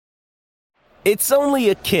It's only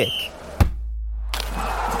a kick,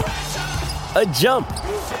 a jump,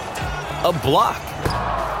 a block.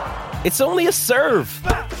 It's only a serve.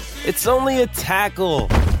 It's only a tackle,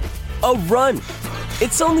 a run.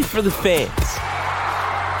 It's only for the fans.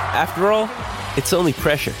 After all, it's only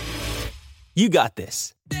pressure. You got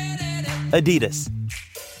this. Adidas.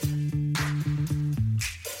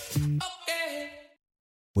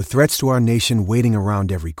 With threats to our nation waiting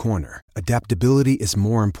around every corner, adaptability is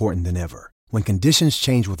more important than ever. When conditions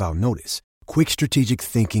change without notice, quick strategic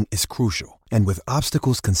thinking is crucial. And with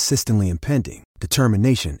obstacles consistently impending,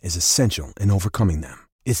 determination is essential in overcoming them.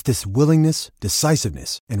 It's this willingness,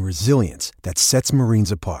 decisiveness, and resilience that sets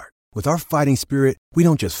Marines apart. With our fighting spirit, we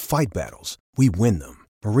don't just fight battles, we win them.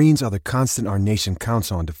 Marines are the constant our nation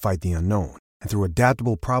counts on to fight the unknown. And through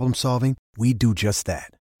adaptable problem solving, we do just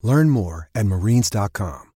that. Learn more at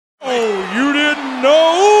marines.com. Oh, you didn't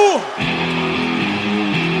know?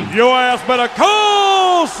 Your ass better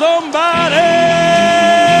call somebody!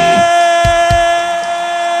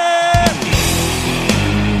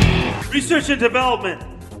 Research and development.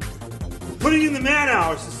 Putting in the man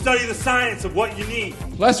hours to study the science of what you need.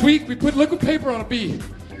 Last week, we put liquid paper on a bee.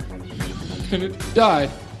 And it died.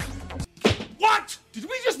 What? Did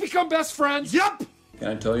we just become best friends? Yup! Can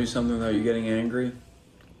I tell you something though? You're getting angry?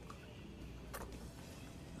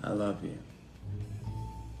 I love you.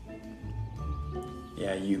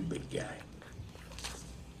 Yeah, you big guy.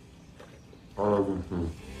 I love you too.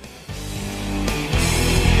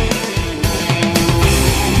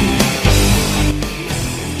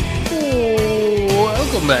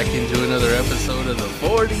 Welcome back into another episode of the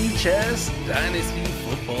 4D Chess Dynasty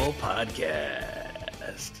Football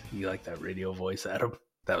Podcast. You like that radio voice, Adam?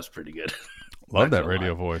 That was pretty good. Love that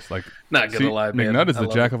radio voice. Like, not gonna lie, man. McNutt is the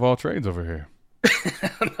jack of all trades over here.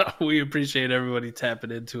 No, we appreciate everybody tapping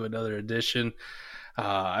into another edition.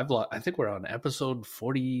 I think we're on episode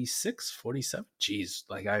 46, 47. Jeez,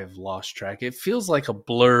 like I have lost track. It feels like a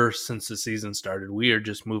blur since the season started. We are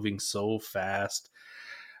just moving so fast.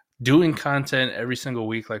 Doing content every single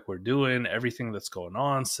week like we're doing, everything that's going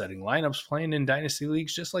on, setting lineups, playing in Dynasty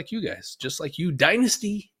leagues just like you guys, just like you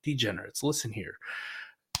Dynasty degenerates. Listen here.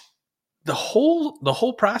 The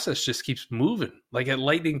whole process just keeps moving like at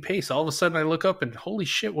lightning pace. All of a sudden I look up and holy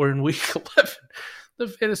shit, we're in week 11. The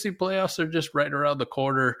fantasy playoffs are just right around the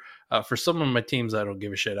corner. For some of my teams, I don't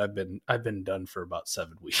give a shit. I've been done for about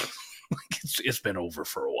 7 weeks. Like it's been over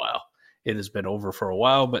for a while. It has been over for a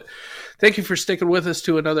while, but thank you for sticking with us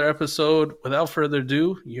to another episode. Without further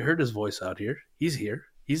ado, you heard his voice out here. He's here.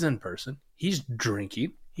 He's in person. He's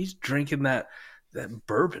drinking. He's drinking that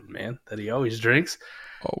bourbon, man, that he always drinks.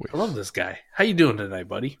 Always. I love this guy. How you doing tonight,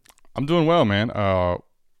 buddy? I'm doing well, man.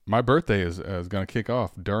 My birthday is going to kick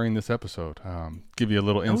off during this episode. Give you a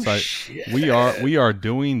little insight. Shit. We are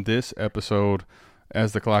doing this episode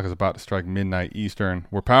as the clock is about to strike midnight Eastern.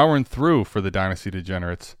 We're powering through for the Dynasty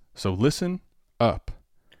Degenerates. So listen up,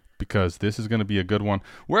 because this is going to be a good one.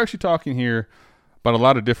 We're actually talking here about a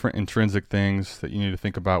lot of different intrinsic things that you need to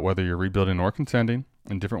think about, whether you're rebuilding or contending,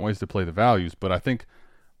 and different ways to play the values. But I think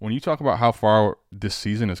when you talk about how far this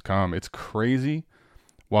season has come, it's crazy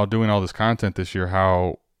while doing all this content this year,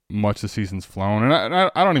 how much the season's flown. And I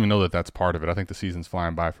don't even know that that's part of it. I think the season's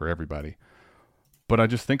flying by for everybody. But I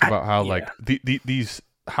just think about how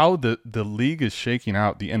how the league is shaking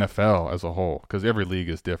out the NFL as a whole, because every league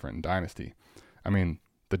is different in Dynasty. I mean,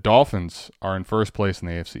 the Dolphins are in first place in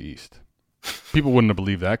the AFC East. People wouldn't have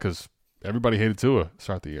believed that because everybody hated Tua to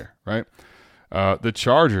start the year, right? The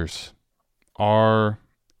Chargers are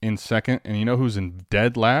in second, and you know who's in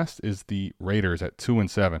dead last is the Raiders at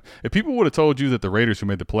 2-7. If people would have told you that the Raiders, who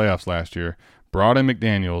made the playoffs last year, brought in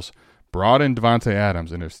McDaniels, brought in Devontae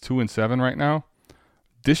Adams, and there's 2-7 right now,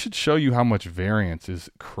 this should show you how much variance is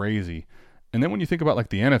crazy. And then when you think about like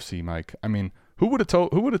the NFC, Mike, I mean, who would have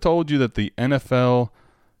told you that the NFL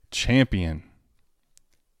champion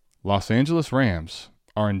Los Angeles Rams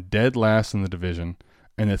are in dead last in the division,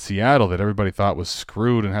 and that Seattle, that everybody thought was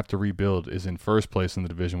screwed and have to rebuild, is in first place in the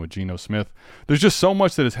division with Geno Smith? There's just so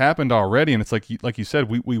much that has happened already, and it's like you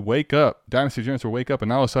said, we wake up, Dynasty Giants will wake up, and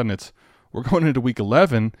now all of a sudden we're going into week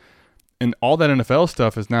 11, and all that NFL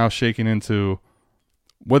stuff is now shaking into,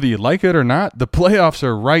 whether you like it or not, the playoffs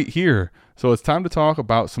are right here. So it's time to talk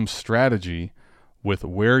about some strategy with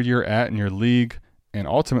where you're at in your league, and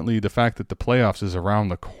ultimately the fact that the playoffs is around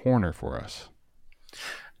the corner for us.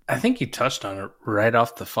 I think you touched on it right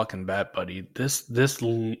off the fucking bat, buddy. This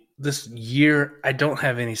year, I don't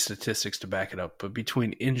have any statistics to back it up, but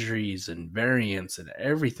between injuries and variance and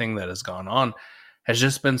everything that has gone on has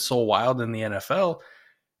just been so wild in the NFL.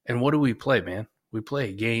 And what do we play, man? We play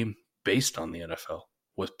a game based on the NFL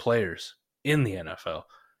with players in the NFL.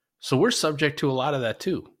 So we're subject to a lot of that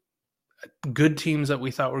too. Good teams that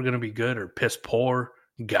we thought were going to be good are piss poor,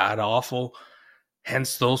 god awful.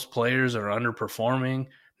 Hence, those players are underperforming,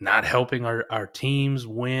 not helping our teams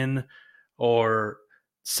win, or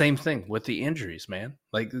same thing with the injuries, man.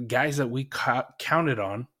 Like the guys that we counted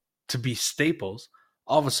on to be staples,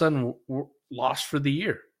 all of a sudden were lost for the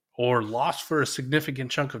year or lost for a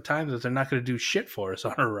significant chunk of time that they're not going to do shit for us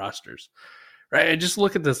on our rosters, right? I just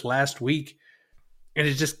look at this last week, and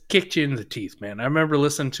it just kicked you in the teeth, man. I remember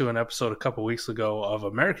listening to an episode a couple weeks ago of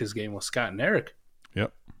America's Game with Scott and Eric.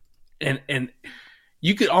 Yep. And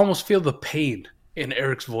you could almost feel the pain in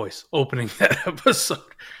Eric's voice opening that episode,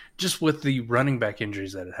 just with the running back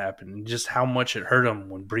injuries that had happened, and just how much it hurt him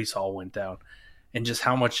when Breece Hall went down, and just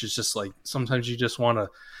how much it's just like sometimes you just want to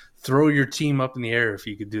throw your team up in the air if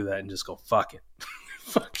you could do that and just go, fuck it.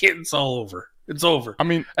 Fuck it. It's all over. It's over. I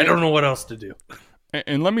mean, I don't know what else to do.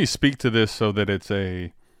 And let me speak to this so that it's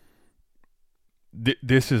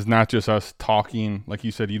this is not just us talking. Like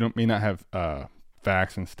you said, you may not have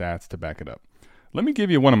facts and stats to back it up. Let me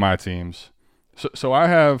give you one of my teams. So I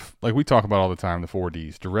have, like we talk about all the time, the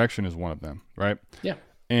 4Ds. Direction is one of them, right? Yeah.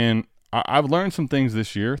 And I've learned some things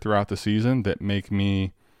this year throughout the season that make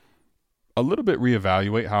me a little bit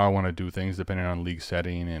reevaluate how I want to do things depending on league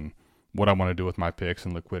setting and what I want to do with my picks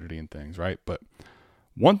and liquidity and things, right? But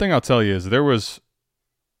one thing I'll tell you is there was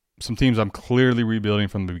some teams I'm clearly rebuilding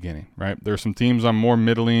from the beginning, right? There are some teams I'm more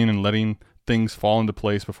middling and letting things fall into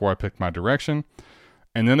place before I pick my direction.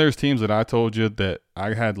 And then there's teams that I told you that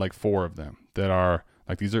I had like 4 of them that are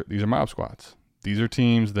like, these are mob squads. These are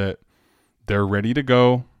teams that they're ready to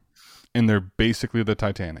go and they're basically the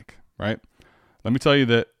Titanic, right? Let me tell you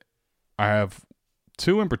that I have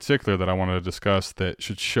 2 in particular that I wanted to discuss that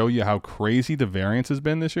should show you how crazy the variance has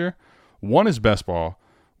been this year. One is best ball,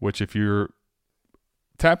 which if you're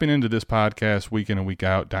tapping into this podcast week in and week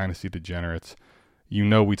out, Dynasty Degenerates, you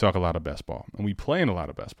know we talk a lot of best ball, and we play in a lot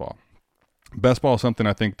of best ball. Best ball is something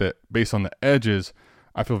I think that based on the edges,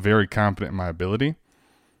 I feel very confident in my ability.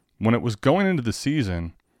 When it was going into the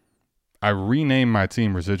season, I renamed my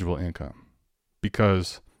team Residual Income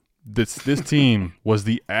because this team was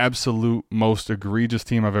the absolute most egregious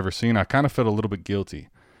team I've ever seen. I kind of felt a little bit guilty.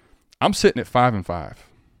 I'm sitting at 5-5.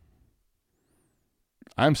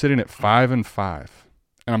 I'm sitting at 5-5.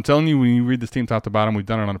 And I'm telling you, when you read this team top to bottom, we've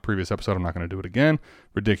done it on a previous episode. I'm not going to do it again.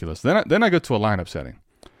 Ridiculous. Then I go to a lineup setting.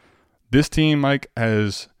 This team, Mike,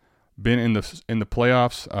 has been in the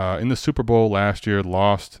playoffs, in the Super Bowl last year,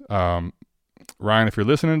 lost. Ryan, if you're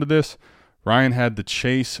listening to this, Ryan had the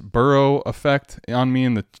Chase Burrow effect on me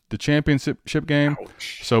in the championship game.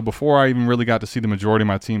 Ouch. So before I even really got to see the majority of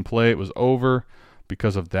my team play, it was over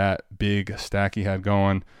because of that big stack he had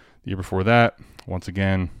going. The year before that, once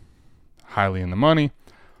again, highly in the money.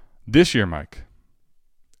 This year, Mike,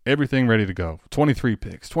 everything ready to go. 23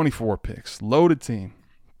 picks, 24 picks, loaded team.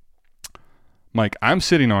 Mike, I'm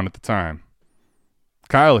sitting on at the time,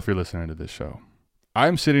 Kyle, if you're listening to this show,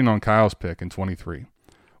 I'm sitting on Kyle's pick in 23,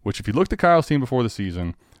 which if you looked at Kyle's team before the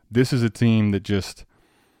season, this is a team that just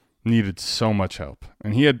needed so much help.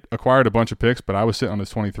 And he had acquired a bunch of picks, but I was sitting on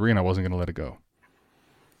his 23 and I wasn't going to let it go.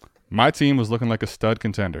 My team was looking like a stud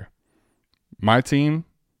contender. My team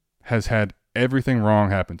has had everything wrong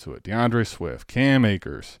happen to it. DeAndre Swift, Cam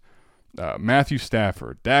Akers, Matthew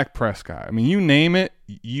Stafford, Dak Prescott. I mean, you name it,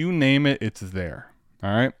 it's there.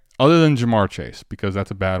 All right? Other than Jamar Chase, because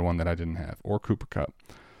that's a bad one that I didn't have, or Cooper Kupp.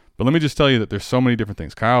 But let me just tell you that there's so many different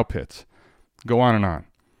things. Kyle Pitts, go on and on.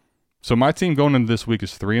 So my team going into this week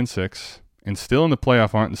is 3-6, and still in the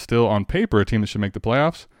playoff hunt, and still on paper a team that should make the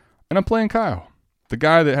playoffs. And I'm playing Kyle, the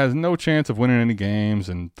guy that has no chance of winning any games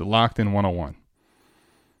and the locked-in 101.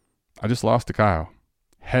 I just lost to Kyle,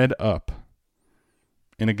 head up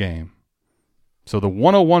in a game. So the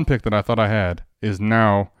 101 pick that I thought I had is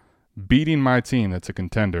now beating my team that's a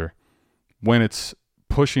contender when it's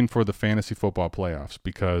pushing for the fantasy football playoffs,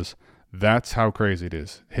 because that's how crazy it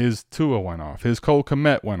is. His Tua went off. His Cole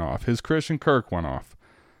Kmet went off. His Christian Kirk went off.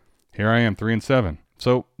 Here I am, 3-7.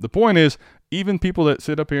 So the point is, even people that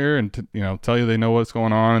sit up here and tell you they know what's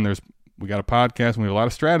going on, and we got a podcast and we have a lot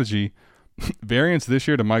of strategy. Variance this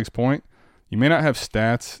year, to Mike's point, you may not have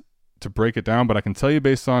stats to break it down, but I can tell you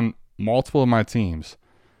based on multiple of my teams,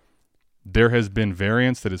 there has been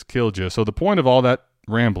variance that has killed you. So the point of all that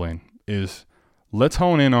rambling is let's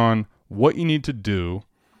hone in on what you need to do.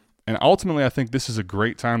 And ultimately, I think this is a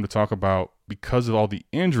great time to talk about, because of all the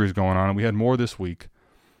injuries going on, and we had more this week,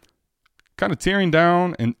 kind of tearing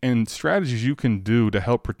down and strategies you can do to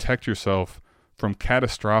help protect yourself from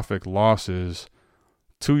catastrophic losses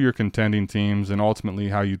to your contending teams, and ultimately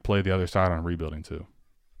how you'd play the other side on rebuilding too.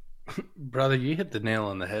 Brother, you hit the nail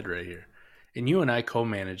on the head right here. And you and I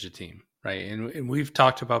co-manage a team, right? And we've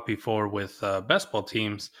talked about before with best ball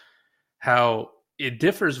teams how it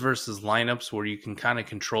differs versus lineups where you can kind of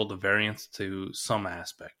control the variance to some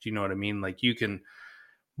aspect. You know what I mean? Like you can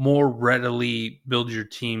more readily build your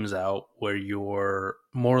teams out where you're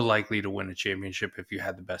more likely to win a championship if you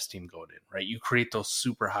had the best team going in, right? You create those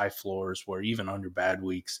super high floors where even under bad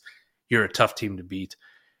weeks, you're a tough team to beat.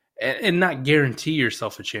 And not guarantee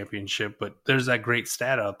yourself a championship, but there's that great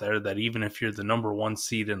stat out there that even if you're the number one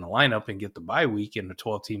seed in the lineup and get the bye week in a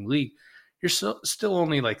 12-team league, you're still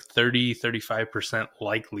only like 30-35%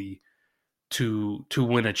 likely to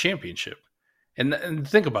win a championship. And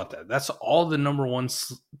think about that. That's all the number one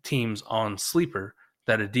teams on Sleeper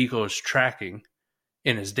that Adiko is tracking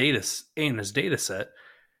in his data set.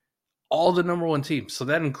 All the number one teams. So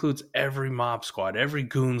that includes every mob squad, every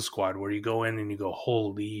goon squad where you go in and you go,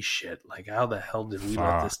 holy shit, like how the hell did we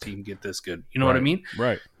let this team get this good? You know what I mean?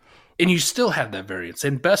 Right. And you still have that variance.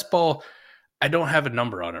 In best ball, I don't have a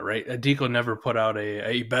number on it, right? Adiko never put out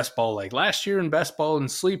a best ball like last year in best ball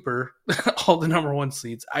and Sleeper, all the number one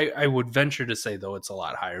seeds. I would venture to say, though, it's a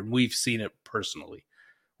lot higher. And we've seen it personally.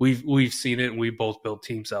 We've seen it, and we both built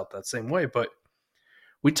teams out that same way. But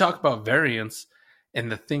we talk about variance and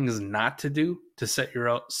the things not to do to set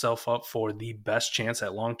yourself up for the best chance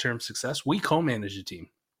at long-term success. We co-manage a team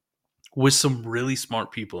with some really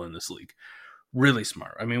smart people in this league. Really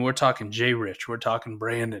smart. I mean, we're talking Jay Rich. We're talking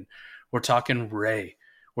Brandon. We're talking Ray.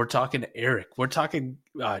 We're talking Eric. We're talking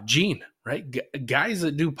Gene, right? Guys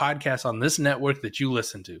that do podcasts on this network that you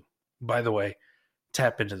listen to. By the way,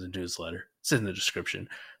 tap into the newsletter. It's in the description.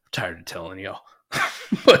 I'm tired of telling y'all.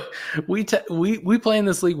 But we play in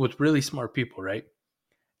this league with really smart people, right?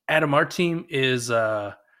 Adam, our team is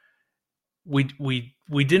we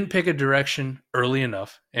didn't pick a direction early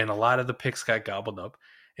enough, and a lot of the picks got gobbled up,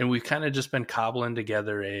 and we've kind of just been cobbling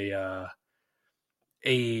together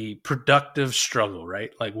a productive struggle,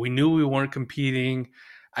 right? Like we knew we weren't competing.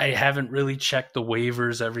 I haven't really checked the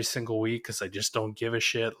waivers every single week because I just don't give a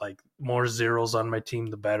shit. Like more zeros on my team,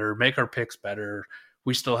 the better. Make our picks better.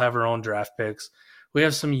 We still have our own draft picks. We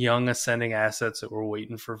have some young ascending assets that we're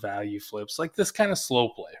waiting for value flips, like this kind of slow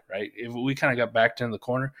play, right? We kind of got backed in the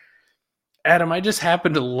corner. Adam, I just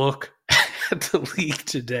happened to look at the league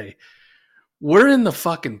today. We're in the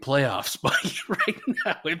fucking playoffs, buddy, right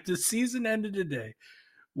now. If the season ended today,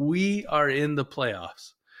 we are in the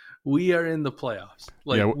playoffs. We are in the playoffs.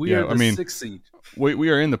 Like we are the sixth seed. We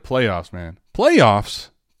are in the playoffs, man. Playoffs.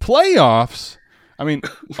 I mean,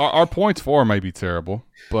 our points for might be terrible,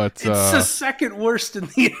 but it's the second worst in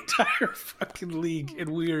the entire fucking league,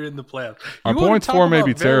 and we are in the playoffs. Our points for may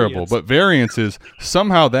be terrible, but variance is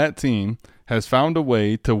somehow that team has found a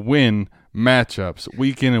way to win matchups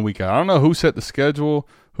week in and week out. I don't know who set the schedule,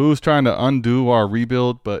 who's trying to undo our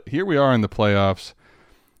rebuild, but here we are in the playoffs.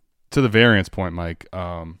 To the variance point, Mike,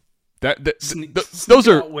 those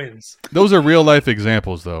are wins. Those are real life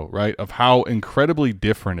examples, though, right, of how incredibly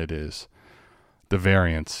different it is. The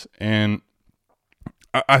variance. And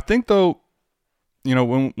I think, though, you know,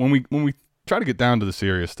 when we try to get down to the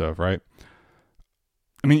serious stuff, right?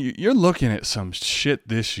 I mean, you're looking at some shit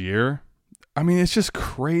this year. I mean, it's just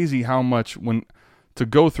crazy how much to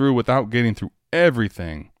go through without getting through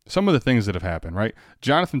everything. Some of the things that have happened, right?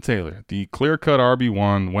 Jonathan Taylor, the clear-cut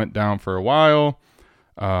RB1, went down for a while,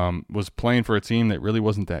 was playing for a team that really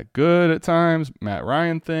wasn't that good at times. Matt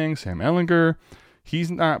Ryan thing, Sam Ehlinger,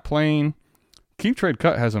 he's not playing. Keep Trade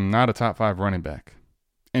Cut has him not a top 5 running back,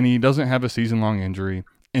 and he doesn't have a season-long injury.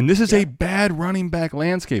 And this is a bad running back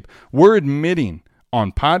landscape. We're admitting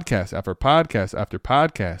on podcast after podcast after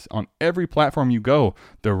podcast, on every platform you go,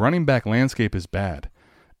 the running back landscape is bad.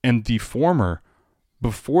 And the former,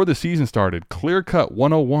 before the season started, clear-cut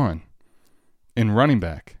 101 in running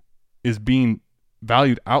back is being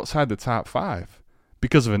valued outside the top 5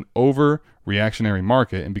 because of an overreactionary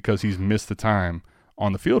market and because he's missed the time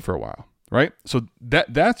on the field for a while. Right? So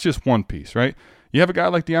that's just one piece, right? You have a guy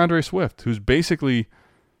like DeAndre Swift who's basically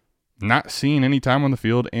not seeing any time on the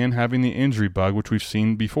field and having the injury bug, which we've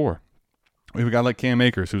seen before. We have a guy like Cam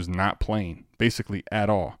Akers who's not playing basically at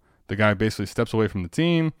all. The guy basically steps away from the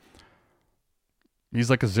team. He's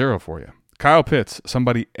like a zero for you. Kyle Pitts,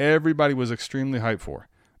 somebody everybody was extremely hyped for.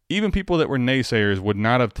 Even people that were naysayers would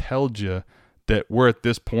not have told you that we're at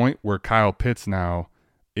this point where Kyle Pitts now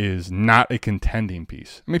is not a contending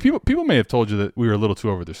piece. I mean, people may have told you that we were a little too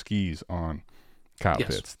over their skis on Kyle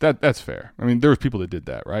Pitts. That's fair. I mean, there was people that did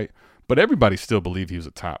that, right? But everybody still believed he was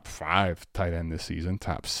a top 5 tight end this season,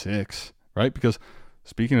 top 6, right? Because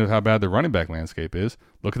speaking of how bad the running back landscape is,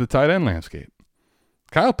 look at the tight end landscape.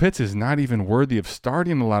 Kyle Pitts is not even worthy of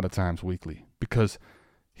starting a lot of times weekly because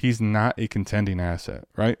he's not a contending asset,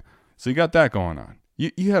 right? So you got that going on.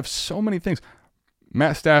 You have so many things.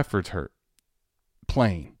 Matt Stafford's hurt,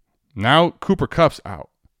 playing. Now Cooper Kupp's out.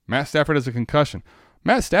 Matt Stafford has a concussion.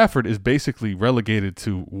 Matt Stafford is basically relegated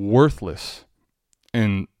to worthless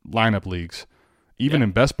in lineup leagues, even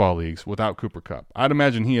in best ball leagues, without Cooper Kupp. I'd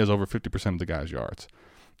imagine he has over 50% of the guys' yards.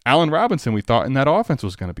 Allen Robinson, we thought in that offense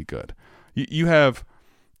was going to be good. You have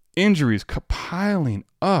injuries piling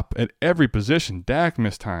up at every position. Dak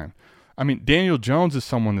missed time. I mean, Daniel Jones is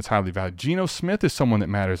someone that's highly valued. Geno Smith is someone that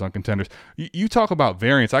matters on contenders. You talk about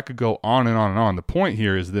variance. I could go on and on and on. The point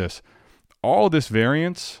here is this. All this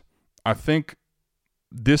variance, I think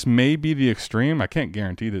this may be the extreme. I can't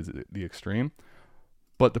guarantee the extreme.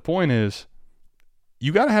 But the point is,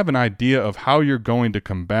 you got to have an idea of how you're going to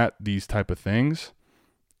combat these type of things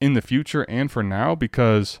in the future and for now,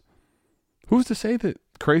 because who's to say that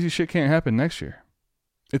crazy shit can't happen next year?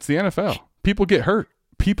 It's the NFL. People get hurt.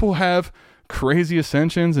 People have crazy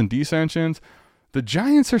ascensions and descensions. The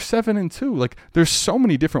Giants are 7-2. Like, there's so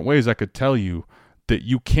many different ways I could tell you that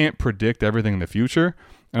you can't predict everything in the future.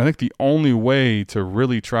 And I think the only way to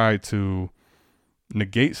really try to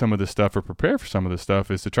negate some of this stuff or prepare for some of this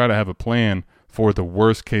stuff is to try to have a plan for the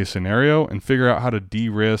worst case scenario and figure out how to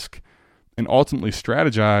de-risk and ultimately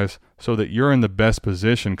strategize so that you're in the best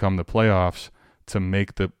position come the playoffs to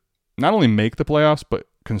not only make the playoffs, but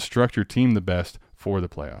construct your team the best for the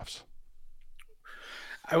playoffs.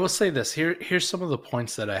 I will say this. Here's some of the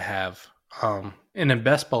points that I have. In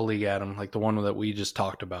best ball league, Adam, like the one that we just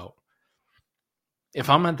talked about, if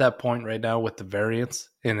I'm at that point right now with the variance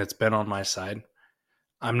and it's been on my side,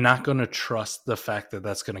 I'm not going to trust the fact that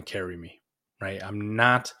that's going to carry me, right? I'm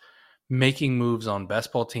not making moves on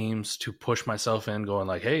best ball teams to push myself in going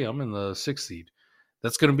like, hey, I'm in the 6th seed.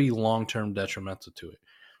 That's going to be long-term detrimental to it.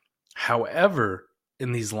 However,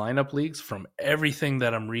 in these lineup leagues, from everything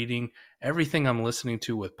that I'm reading, everything I'm listening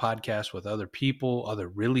to with podcasts with other people, other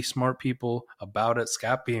really smart people about it,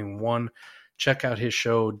 Scott being one, check out his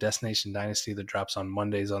show, Destination Dynasty, that drops on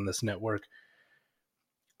Mondays on this network.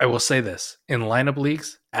 I will say this, in lineup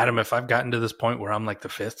leagues, Adam, if I've gotten to this point where I'm like the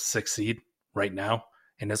 5th, 6th seed right now,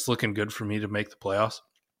 and it's looking good for me to make the playoffs,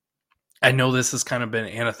 I know this has kind of been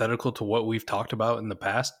antithetical to what we've talked about in the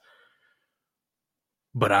past,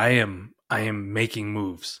 but I am making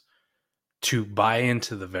moves to buy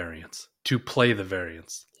into the variance, to play the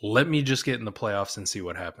variance. Let me just get in the playoffs and see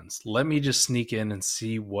what happens. Let me just sneak in and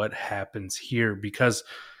see what happens here, because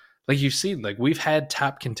like you've seen, like we've had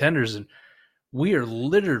top contenders and we are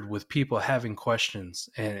littered with people having questions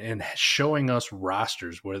and showing us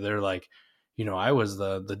rosters where they're like, you know, I was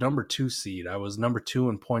the number 2 seed. I was number 2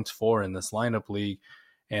 in points for in this lineup league.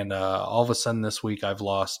 And all of a sudden this week, I've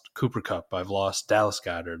lost Cooper Kupp. I've lost Dallas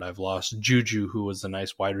Goedert. I've lost Juju, who was a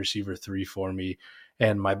nice wide receiver 3 for me.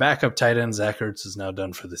 And my backup tight end, Zach Ertz, is now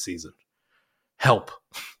done for the season. Help.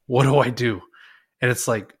 What do I do? And it's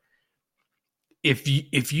like, if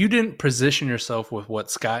you didn't position yourself with what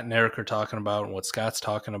Scott and Eric are talking about and what Scott's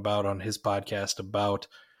talking about on his podcast about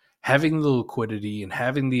having the liquidity and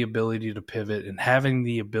having the ability to pivot and having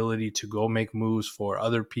the ability to go make moves for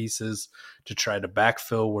other pieces to try to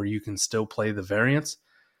backfill where you can still play the variance,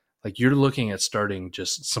 like you're looking at starting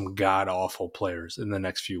just some god-awful players in the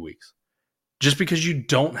next few weeks. Just because you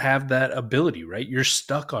don't have that ability, right? You're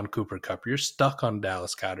stuck on Cooper Kupp. You're stuck on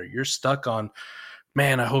Dallas Goedert. You're stuck on,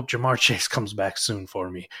 man, I hope Jamar Chase comes back soon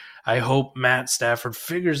for me. I hope Matt Stafford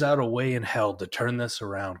figures out a way in hell to turn this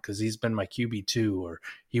around because he's been my QB2 or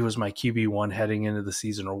he was my QB1 heading into the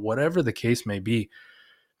season or whatever the case may be.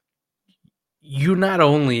 You not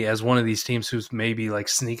only, as one of these teams who's maybe like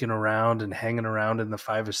sneaking around and hanging around in the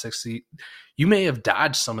 5 or 6 seat, you may have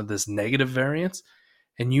dodged some of this negative variance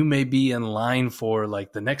and you may be in line for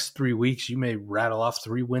like the next 3 weeks. You may rattle off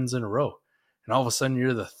 3 wins in a row. And all of a sudden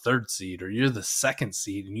you're the 3rd seed or you're the 2nd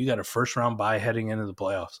seed and you got a first round bye heading into the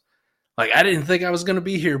playoffs. Like, I didn't think I was going to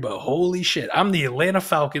be here, but holy shit, I'm the Atlanta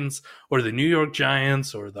Falcons or the New York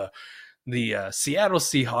Giants or the Seattle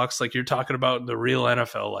Seahawks, like you're talking about the real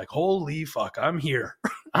NFL. Like, holy fuck, I'm here.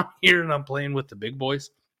 I'm here and I'm playing with the big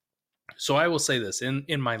boys. So I will say this, in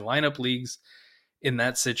my lineup leagues, in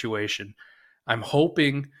that situation, I'm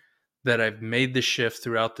hoping that I've made the shift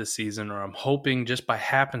throughout the season, or I'm hoping just by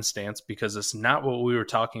happenstance, because it's not what we were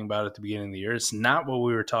talking about at the beginning of the year. It's not what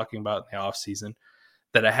we were talking about in the offseason,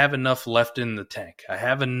 that I have enough left in the tank. I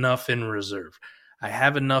have enough in reserve. I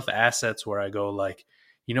have enough assets where I go like,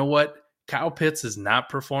 you know what? Kyle Pitts is not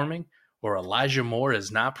performing, or Elijah Moore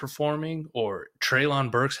is not performing, or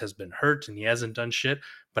Treylon Burks has been hurt and he hasn't done shit.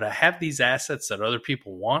 But I have these assets that other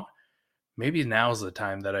people want. maybe now's the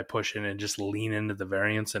time that I push in and just lean into the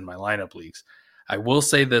variance in my lineup leagues. I will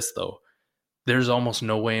say this, though. There's almost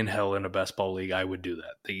no way in hell in a best ball league I would do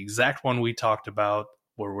that. The exact one we talked about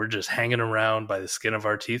where we're just hanging around by the skin of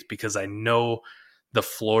our teeth, because I know the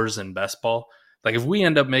floors in best ball. Like if we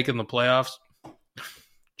end up making the playoffs,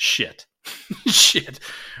 shit.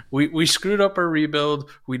 We screwed up our rebuild.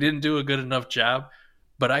 We didn't do a good enough job.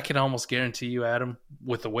 But I can almost guarantee you, Adam,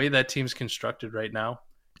 with the way that team's constructed right now,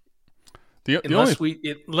 unless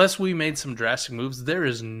we made some drastic moves, there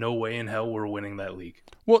is no way in hell we're winning that league.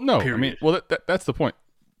 Well, no. Period. I mean, that's the point.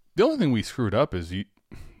 The only thing we screwed up is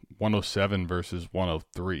 107 versus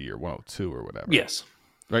 103 or 102 or whatever. Yes.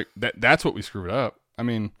 Right? That's what we screwed up. I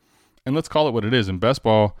mean, and let's call it what it is. In best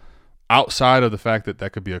ball, outside of the fact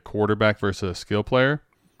that could be a quarterback versus a skill player.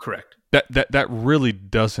 Correct. That really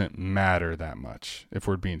doesn't matter that much if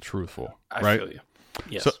we're being truthful. I right? feel you.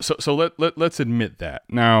 Yes. So let's admit that.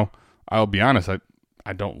 Now, I'll be honest,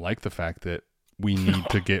 I don't like the fact that we need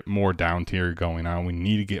to get more down tier going on. We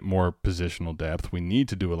need to get more positional depth. We need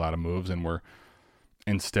to do a lot of moves, and we're,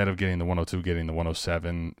 instead of getting the 102, getting the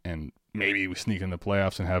 107, and maybe we sneak in the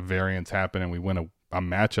playoffs and have variance happen and we win a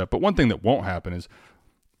matchup. But one thing that won't happen is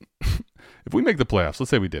if we make the playoffs, let's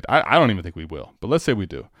say we did. I don't even think we will, but let's say we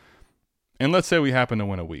do. And let's say we happen to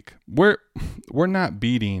win a week. We're not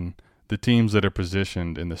beating the teams that are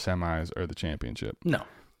positioned in the semis or the championship. No.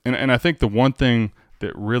 And I think the one thing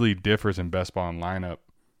that really differs in best ball and lineup,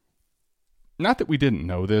 not that we didn't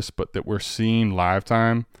know this, but that we're seeing live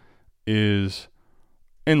time, is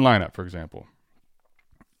in lineup, for example.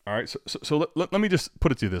 All right, so let me just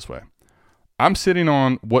put it to you this way. I'm sitting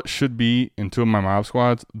on what should be, in two of my mob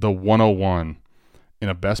squads, the 101 in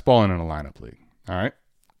a best ball and in a lineup league. All right,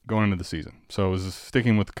 going into the season. So it was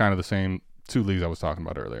sticking with kind of the same two leagues I was talking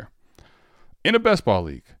about earlier. In a best ball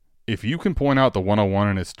league, if you can point out the 101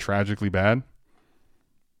 and it's tragically bad,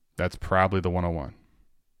 that's probably the 101.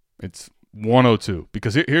 It's 102,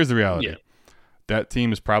 because here's the reality. Yeah. That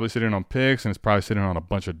team is probably sitting on picks, and it's probably sitting on a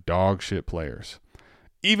bunch of dog shit players.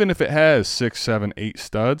 Even if it has 6, 7, 8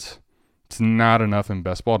 studs, it's not enough in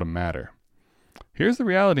best ball to matter. Here's the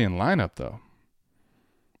reality in lineup, though.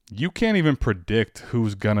 You can't even predict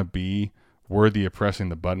who's going to be worthy of pressing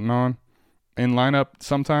the button on in lineup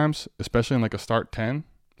sometimes, especially in like a start 10,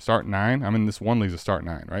 start 9. I mean, this one league's a start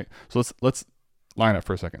 9, right? So let's line up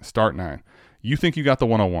for a second. Start 9. You think you got the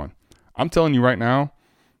 101. I'm telling you right now,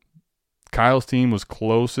 Kyle's team was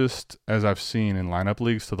closest, as I've seen in lineup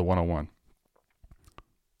leagues, to the 101.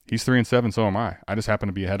 He's 3-7, so am I. I just happen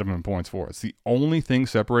to be ahead of him in points for. It's the only thing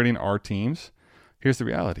separating our teams. Here's the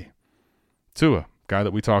reality. Tua, guy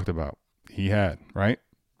that we talked about, he had, right?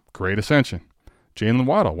 Great ascension. Jalen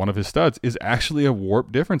Waddle, one of his studs, is actually a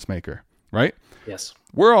warp difference maker, right? Yes.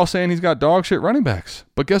 We're all saying he's got dog shit running backs.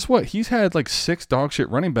 But guess what? He's had like 6 dog shit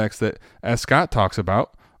running backs that, as Scott talks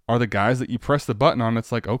about, are the guys that you press the button on.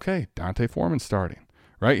 It's like, okay, Dante Foreman's starting,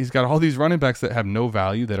 right? He's got all these running backs that have no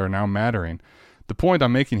value that are now mattering. The point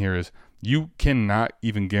I'm making here is you cannot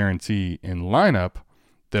even guarantee in lineup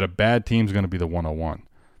that a bad team's going to be the 101.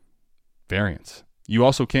 Variance. You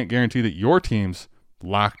also can't guarantee that your team's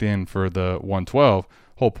locked in for the 112.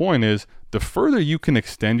 Whole point is the further you can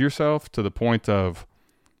extend yourself to the point of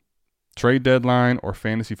trade deadline or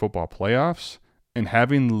fantasy football playoffs and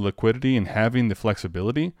having the liquidity and having the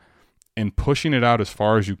flexibility and pushing it out as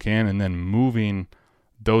far as you can and then moving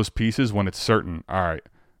those pieces when it's certain, all right,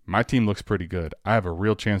 my team looks pretty good. I have a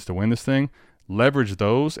real chance to win this thing. Leverage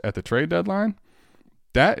those at the trade deadline.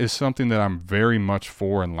 That is something that I'm very much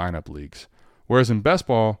for in lineup leagues. Whereas in best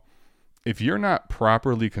ball, if you're not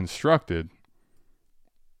properly constructed,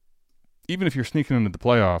 even if you're sneaking into the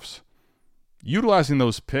playoffs, utilizing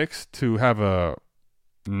those picks to have a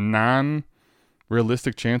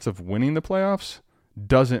non-realistic chance of winning the playoffs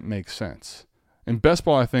doesn't make sense. In best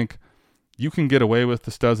ball, I think you can get away with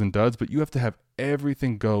the studs and duds, but you have to have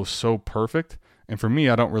everything go so perfect. And for me,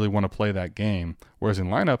 I don't really want to play that game. Whereas in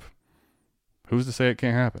lineup, who's to say it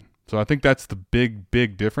can't happen? So I think that's the big,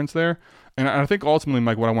 big difference there. And I think ultimately,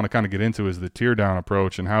 Mike, what I want to kind of get into is the tier down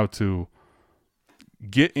approach and how to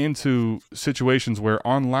get into situations where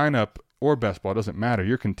on lineup or best ball, it doesn't matter.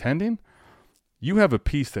 You're contending. You have a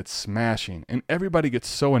piece that's smashing. And everybody gets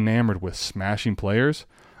so enamored with smashing players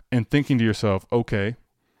and thinking to yourself, okay,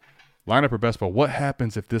 lineup or best ball, what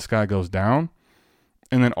happens if this guy goes down?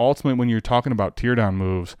 And then ultimately when you're talking about tear down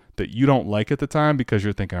moves that you don't like at the time because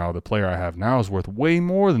you're thinking, oh, the player I have now is worth way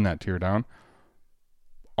more than that tear down.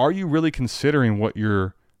 Are you really considering what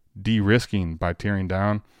you're de-risking by tearing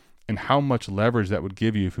down and how much leverage that would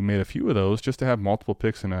give you if you made a few of those just to have multiple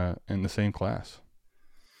picks in the same class?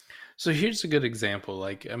 So here's a good example.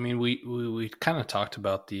 Like, I mean, we kind of talked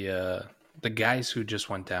about the guys who just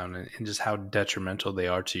went down and just how detrimental they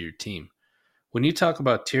are to your team. When you talk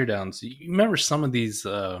about tear downs, you remember some of these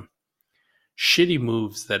shitty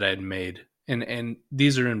moves that I'd made, and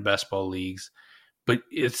these are in best ball leagues, but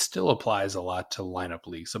it still applies a lot to lineup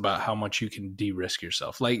leagues about how much you can de-risk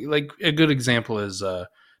yourself. Like a good example is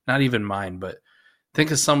not even mine, but think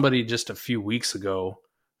of somebody just a few weeks ago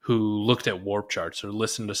who looked at warp charts or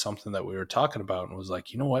listened to something that we were talking about and was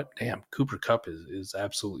like, you know what? Damn, Cooper Kupp is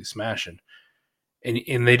absolutely smashing.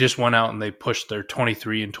 And they just went out and they pushed their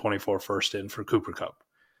 23 and 24 first in for Cooper Kupp.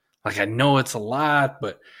 Like, I know it's a lot,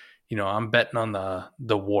 but, you know, I'm betting on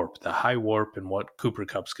the warp, the high warp, and what Cooper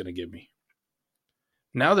Kupp's going to give me.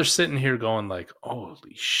 Now they're sitting here going like,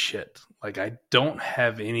 holy shit. Like, I don't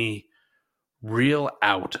have any real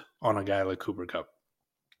out on a guy like Cooper Kupp.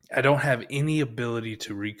 I don't have any ability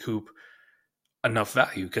to recoup enough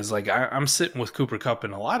value because, like, I'm sitting with Cooper Kupp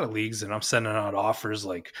in a lot of leagues and I'm sending out offers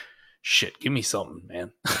like, shit, give me something,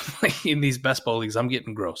 man. Like, in these best ball leagues, I'm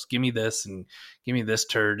getting gross. Give me this and give me this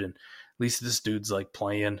turd. And at least this dude's like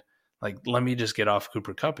playing. Like, let me just get off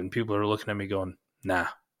Cooper Kupp. And people are looking at me going, nah,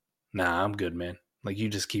 I'm good, man. Like, you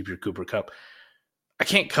just keep your Cooper Kupp. I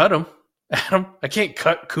can't cut him, Adam. I can't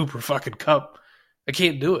cut Cooper fucking Kupp. I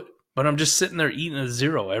can't do it. But I'm just sitting there eating a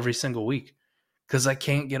 0 every single week because I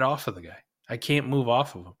can't get off of the guy. I can't move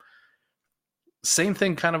off of him. Same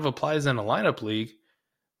thing kind of applies in a lineup league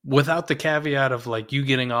without the caveat of, like, you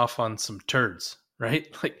getting off on some turds, right?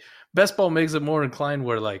 Like, best ball makes it more inclined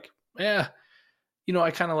where, like, yeah, you know,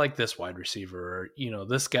 I kind of like this wide receiver, or, you know,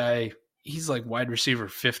 this guy, he's like wide receiver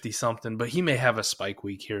 50 something, but he may have a spike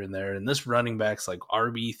week here and there. And this running back's like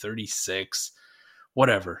RB 36,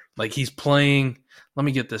 whatever. Like, he's playing, let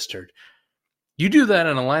me get this turd. You do that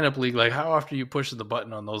in a lineup league, like, how often you push the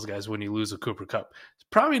button on those guys when you lose a Cooper Kupp? It's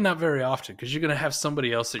probably not very often because you're going to have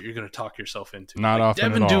somebody else that you're going to talk yourself into. Not like often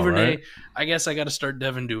Devin at all, Duvernay, right? I guess I got to start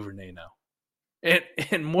Devin Duvernay now.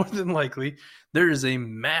 And more than likely, there is a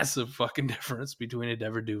massive fucking difference between a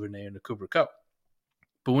Devin Duvernay and a Cooper Kupp.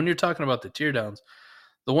 But when you're talking about the tear downs,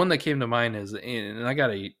 the one that came to mind is, and I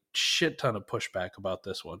got a shit ton of pushback about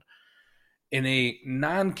this one, in a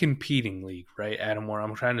non-competing league, right, Adam, where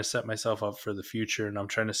I'm trying to set myself up for the future and I'm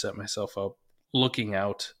trying to set myself up looking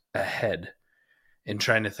out ahead and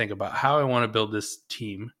trying to think about how I want to build this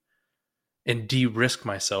team and de-risk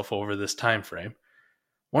myself over this time frame.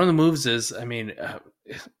 One of the moves is, I mean,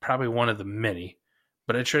 probably one of the many,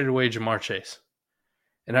 but I traded away Jamar Chase.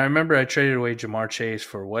 And I remember I traded away Jamar Chase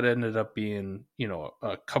for what ended up being, you know,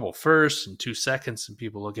 a couple firsts and 2 seconds, and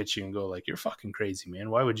people look at you and go like, you're fucking crazy, man.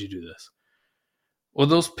 Why would you do this? Well,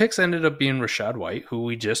 those picks ended up being Rachaad White, who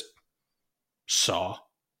we just saw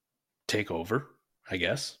take over, I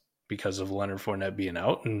guess, because of Leonard Fournette being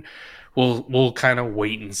out. And we'll kind of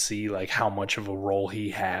wait and see like how much of a role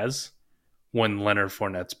he has when Leonard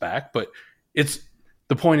Fournette's back. But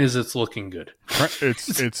the point is it's looking good.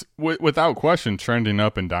 It's without question trending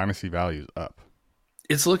up and dynasty values up.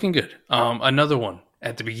 It's looking good. Another one.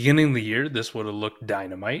 At the beginning of the year, this would have looked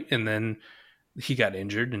dynamite, and then he got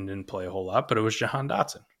injured and didn't play a whole lot, but it was Jahan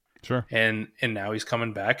Dotson. Sure. And now he's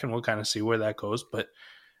coming back, and we'll kind of see where that goes. But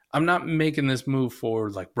I'm not making this move for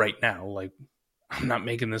like right now. Like, I'm not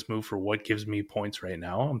making this move for what gives me points right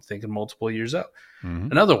now. I'm thinking multiple years out.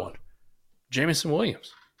 Mm-hmm. Another one, Jameson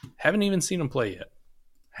Williams. Haven't even seen him play yet.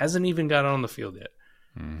 Hasn't even got on the field yet.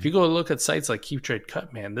 Mm-hmm. If you go look at sites like Keep Trade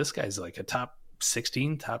Cut, man, this guy's like a top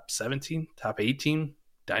 16, top 17, top 18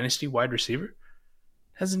 dynasty wide receiver.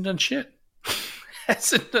 Hasn't done shit.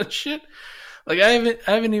 Hasn't done shit. Like, I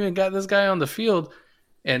haven't even got this guy on the field,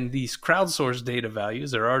 and these crowdsourced data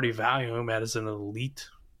values are already valuing him as an elite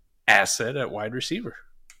asset at wide receiver.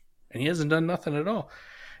 And he hasn't done nothing at all.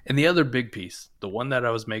 And the other big piece, the one that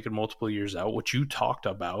I was making multiple years out, which you talked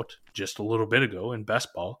about just a little bit ago in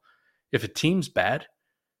best ball, if a team's bad,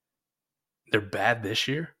 they're bad this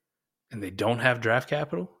year, and they don't have draft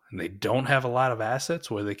capital, and they don't have a lot of assets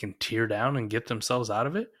where they can tear down and get themselves out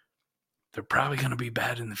of it, they're probably going to be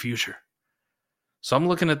bad in the future. So I'm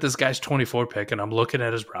looking at this guy's 24 pick, and I'm looking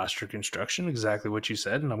at his roster construction, exactly what you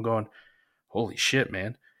said, and I'm going, holy shit,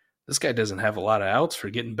 man. This guy doesn't have a lot of outs for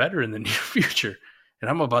getting better in the near future. And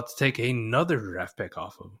I'm about to take another draft pick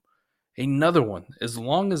off of him. Another one. As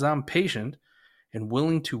long as I'm patient and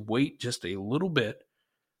willing to wait just a little bit,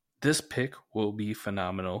 this pick will be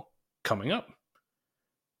phenomenal coming up.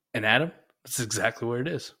 And Adam, that's exactly where it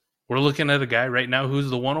is. We're looking at a guy right now who's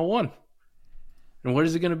the 101. And what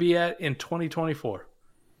is he going to be at in 2024?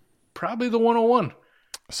 Probably the 101.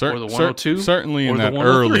 Or the 102. Certainly in that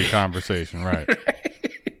early conversation, right.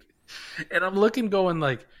 And I'm looking going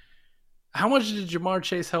like, How much did Jamar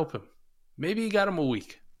Chase help him? Maybe he got him a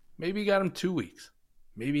week. Maybe he got him 2 weeks.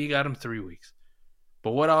 Maybe he got him 3 weeks.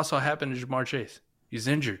 But what also happened to Jamar Chase? He's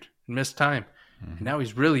injured and missed time. And now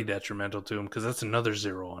he's really detrimental to him because that's another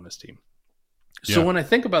 0 on his team. So when I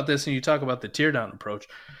think about this and you talk about the tear down approach,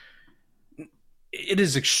 it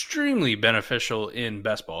is extremely beneficial in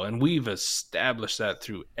best ball. And we've established that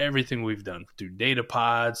through everything we've done, through data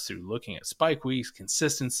pods, through looking at spike weeks,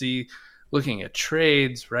 consistency, looking at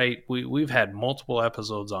trades, right? We've had multiple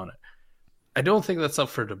episodes on it. I don't think that's up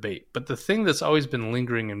for debate. But the thing that's always been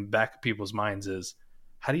lingering in back of people's minds is,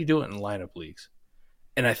 how do you do it in lineup leagues?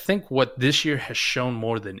 And I think what this year has shown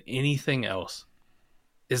more than anything else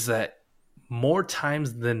is that more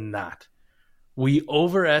times than not, we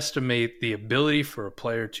overestimate the ability for a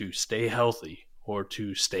player to stay healthy or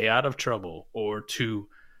to stay out of trouble or to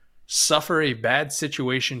suffer a bad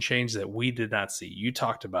situation change that we did not see. You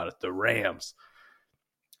talked about it, the Rams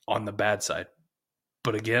on the bad side.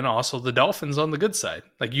 But again, also the Dolphins on the good side.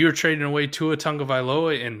 Like you were trading away Tua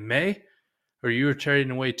Tagovailoa in May, or you were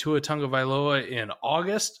trading away Tua Tagovailoa in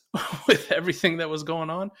August with everything that was going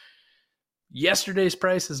on. Yesterday's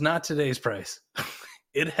price is not today's price.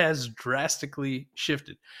 It has drastically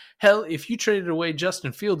shifted. Hell, if you traded away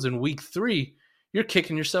Justin Fields in week 3, you're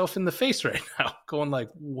kicking yourself in the face right now, going like,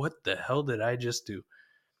 what the hell did I just do?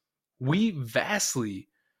 We vastly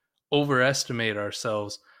overestimate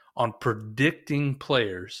ourselves on predicting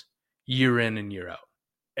players year in and year out.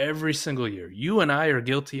 Every single year. You and I are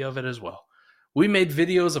guilty of it as well. We made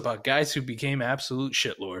videos about guys who became absolute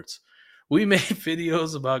shitlords. We made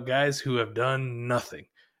videos about guys who have done nothing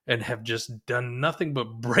and have just done nothing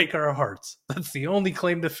but break our hearts. That's the only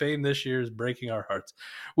claim to fame this year, is breaking our hearts.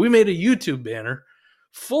 We made a YouTube banner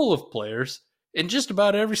full of players, and just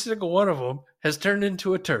about every single one of them has turned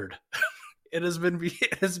into a turd. It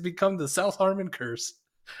has become the South Harmon curse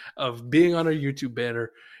of being on a YouTube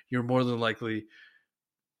banner. You're more than likely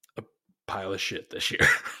a pile of shit this year.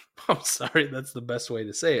 I'm sorry, that's the best way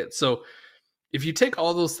to say it. So if you take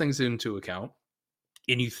all those things into account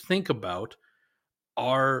and you think about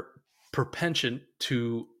our propension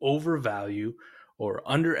to overvalue or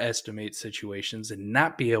underestimate situations and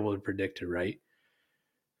not be able to predict it right,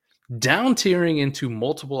 down tiering into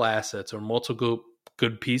multiple assets or multiple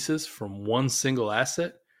good pieces from one single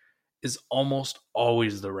asset is almost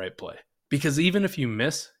always the right play. Because even if you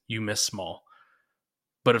miss small.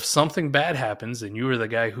 But if something bad happens and you were the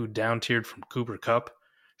guy who down tiered from Cooper Kupp,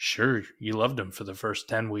 sure, you loved him for the first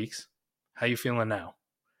 10 weeks. How you feeling now?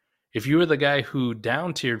 If you were the guy who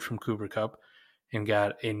down tiered from Cooper Kupp and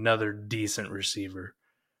got another decent receiver,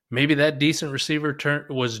 maybe that decent receiver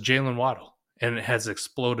was Jalen Waddle and it has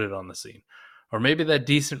exploded on the scene. Or maybe that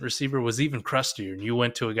decent receiver was even crustier and you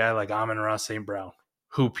went to a guy like Amon-Ra St. Brown,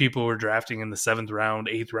 who people were drafting in the 7th round,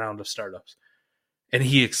 8th round of startups. And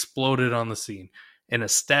he exploded on the scene and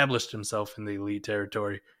established himself in the elite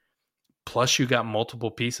territory. Plus you got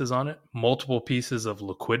multiple pieces on it, multiple pieces of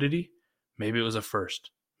liquidity. Maybe it was a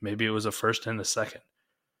first. Maybe it was a first and a second.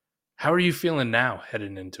 How are you feeling now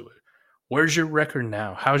heading into it? Where's your record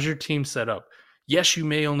now? How's your team set up? Yes, you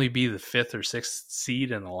may only be the 5th or 6th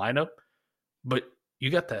seed in the lineup, but you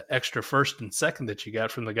got that extra first and second that you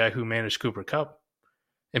got from the guy who managed Cooper Kupp.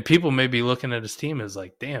 And people may be looking at his team as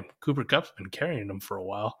like, damn, Cooper Kupp's been carrying him for a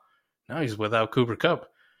while. Now he's without Cooper Kupp.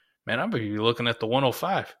 Man, I'm going to be looking at the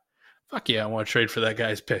 105. Fuck yeah, I want to trade for that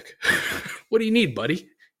guy's pick. What do you need, buddy?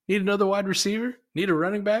 Need another wide receiver? Need a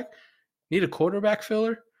running back? Need a quarterback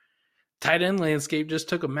filler? Tight end landscape just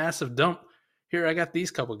took a massive dump. Here, I got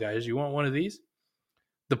these couple guys. You want one of these?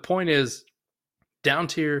 The point is, down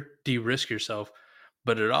tier, de-risk yourself,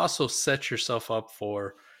 but it also sets yourself up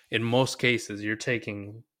for, in most cases, you're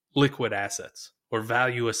taking liquid assets or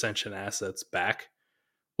value ascension assets back,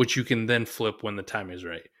 which you can then flip when the time is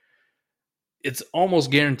right. It's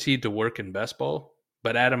almost guaranteed to work in best ball,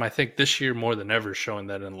 but Adam, I think this year more than ever is showing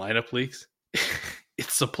that in lineup leagues.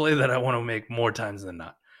 It's a play that I want to make more times than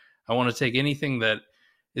not. I want to take anything that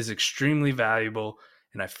is extremely valuable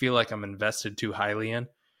and I feel like I'm invested too highly in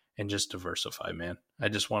and just diversify, man. I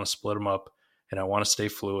just want to split them up and I want to stay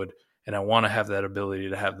fluid and I want to have that ability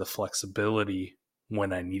to have the flexibility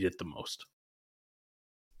when I need it the most.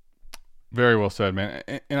 Very well said, man.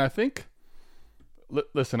 And I think,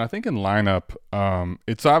 listen, I think in lineup,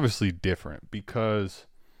 it's obviously different because,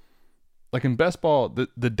 like in best ball,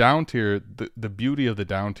 the down tier, the beauty of the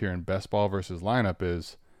down tier in best ball versus lineup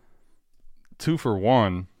is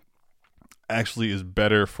 2-for-1 actually is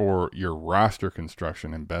better for your roster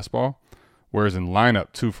construction in best ball, whereas in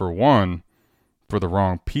lineup 2-for-1 for the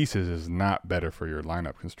wrong pieces is not better for your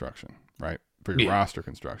lineup construction, right? For your roster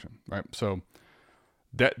construction, right? So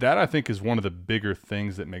That I think is one of the bigger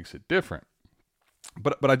things that makes it different.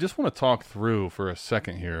 But I just want to talk through for a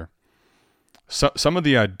second here some of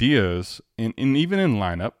the ideas even in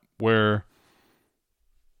lineup where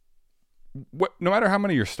no matter how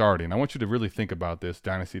many you're starting, I want you to really think about this,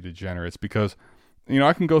 Dynasty Degenerates, because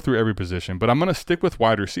I can go through every position, but I'm going to stick with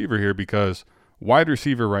wide receiver here because wide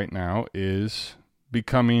receiver right now is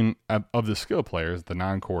becoming, of the skill players, the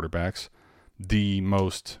non-quarterbacks, the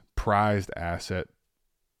most prized asset,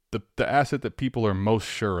 the asset that people are most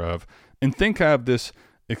sure of, and think I have this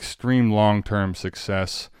extreme long-term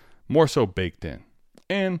success more so baked in.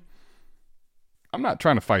 And I'm not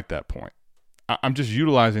trying to fight that point. I'm just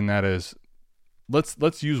utilizing that as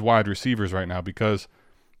let's use wide receivers right now because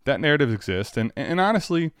that narrative exists. And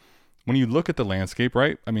honestly, when you look at the landscape,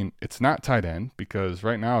 right? I mean, it's not tight end because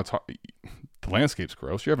right now it's hard, the landscape's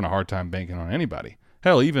gross. You're having a hard time banking on anybody.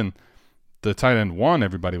 Hell, even the tight end one,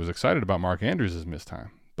 everybody was excited about Mark Andrews' missed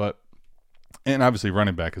time. And obviously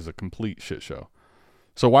running back is a complete shit show.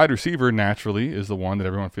 So wide receiver naturally is the one that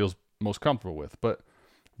everyone feels most comfortable with. But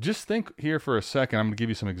just think here for a second. I'm going to give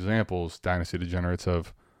you some examples, Dynasty Degenerates,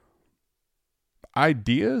 of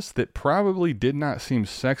ideas that probably did not seem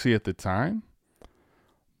sexy at the time,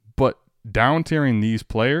 but down tiering these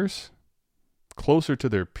players closer to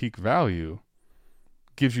their peak value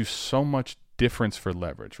gives you so much difference for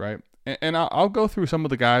leverage, right? And I'll go through some of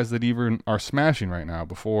the guys that even are smashing right now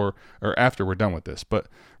before or after we're done with this. But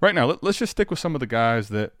right now, let's just stick with some of the guys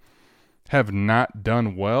that have not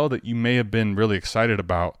done well that you may have been really excited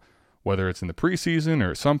about, whether it's in the preseason or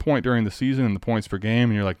at some point during the season in the points per game,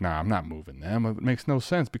 and you're like, nah, I'm not moving them. It makes no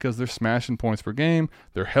sense because they're smashing points per game.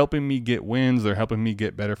 They're helping me get wins. They're helping me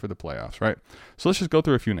get better for the playoffs, right? So let's just go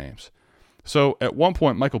through a few names. So at one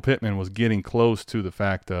point, Michael Pittman was getting close to the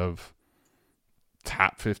fact of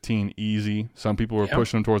top 15 easy. Some people were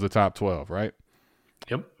pushing him towards the top 12, right?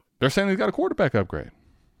 Yep. They're saying he's got a quarterback upgrade.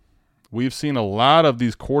 We've seen a lot of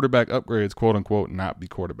these quarterback upgrades, quote unquote, not be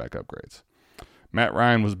quarterback upgrades. Matt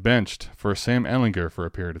Ryan was benched for Sam Ehlinger for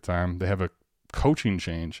a period of time. They have a coaching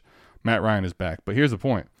change. Matt Ryan is back. But here's the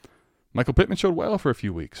point. Michael Pittman showed well for a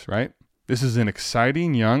few weeks, right? This is an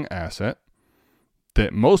exciting young asset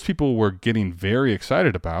that most people were getting very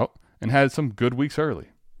excited about and had some good weeks early.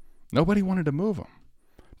 Nobody wanted to move him.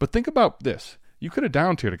 But think about this. You could have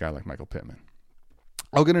down-tiered a guy like Michael Pittman.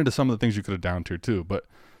 I'll get into some of the things you could have down-tiered too. But,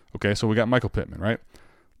 okay, so we got Michael Pittman, right?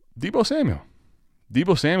 Deebo Samuel.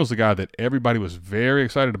 Deebo Samuel's the guy that everybody was very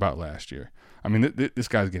excited about last year. I mean, this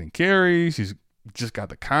guy's getting carries. He's just got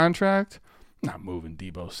the contract. I'm not moving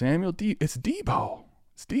Deebo Samuel. It's Deebo.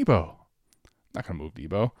 It's Deebo. Not going to move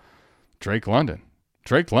Deebo. Drake London.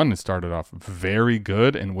 Drake London started off very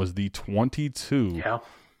good and was the 22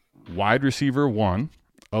 wide receiver one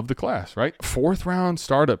of the class, right? 4th round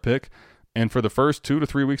startup pick. And for the first 2 to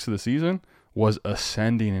 3 weeks of the season was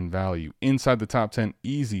ascending in value inside the top 10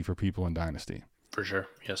 easy for people in Dynasty. For sure.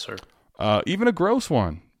 Yes, sir. Even a gross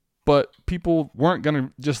one, but people weren't going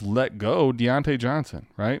to just let go Deontay Johnson,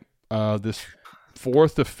 right? This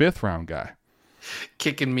 4th to 5th round guy.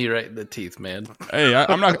 Kicking me right in the teeth, man. Hey,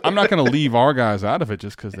 I'm not going to leave our guys out of it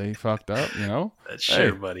just because they fucked up, you know? That's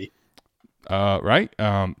sure, buddy. Right?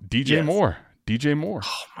 DJ Moore. DJ Moore.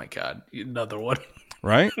 Oh, my God. Another one.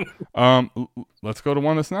 Right? Let's go to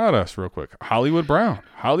one that's not us real quick. Hollywood Brown.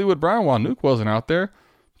 Hollywood Brown, while Nuke wasn't out there,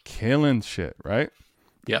 killing shit, right?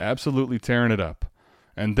 Yeah. Absolutely tearing it up.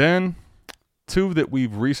 And then 2 that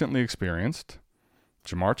we've recently experienced,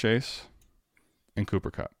 Jamar Chase and Cooper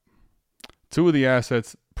Kupp. 2 of the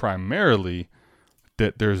assets primarily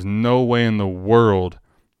that there's no way in the world,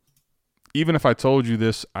 even if I told you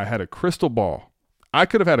this, I had a crystal ball. I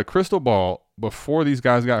could have had a crystal ball before these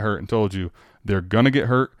guys got hurt and told you they're going to get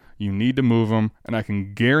hurt, you need to move them, and I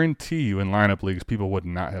can guarantee you in lineup leagues people would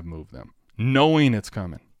not have moved them, knowing it's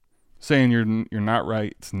coming. Saying you're not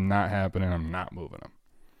right, it's not happening, I'm not moving them.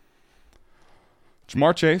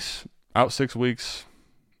 Jamar Chase, out 6 weeks.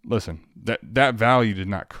 Listen, that value did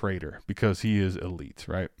not crater because he is elite,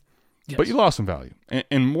 right? Yes. But you lost some value.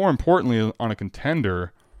 And more importantly, on a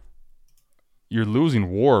contender, you're losing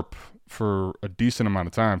warp for a decent amount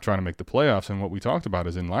of time trying to make the playoffs. And what we talked about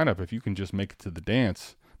is in lineup, if you can just make it to the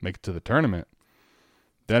dance, make it to the tournament,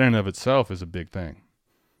 that in and of itself is a big thing.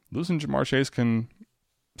 Losing Jamar Chase can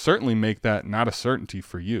certainly make that not a certainty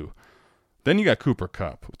for you. Then you got Cooper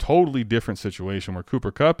Kupp, a totally different situation where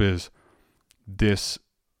Cooper Kupp is this.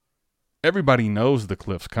 Everybody knows the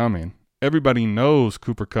cliff's coming. Everybody knows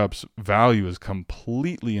Cooper Kupp's value is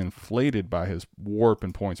completely inflated by his warp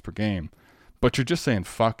and points per game. But you're just saying,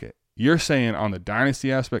 fuck it. You're saying on the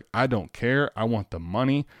dynasty aspect, I don't care. I want the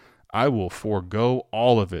money. I will forego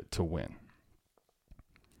all of it to win.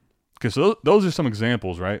 Because those are some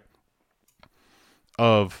examples, right,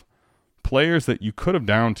 of players that you could have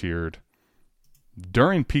down-tiered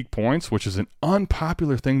during peak points, which is an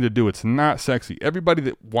unpopular thing to do. It's not sexy. Everybody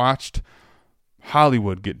that watched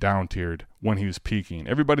Hollywood get down-tiered when he was peaking,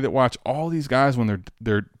 everybody that watched all these guys when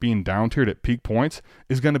they're being down-tiered at peak points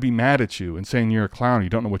is going to be mad at you and saying you're a clown, you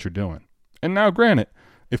don't know what you're doing. And now, granted,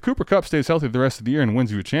 if Cooper Kupp stays healthy the rest of the year and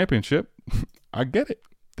wins you a championship, I get it.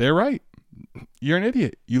 They're right. You're an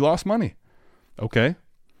idiot. You lost money. Okay.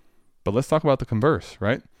 But let's talk about the converse,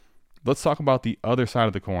 right? Let's talk about the other side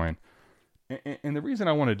of the coin. And the reason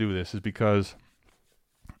I want to do this is because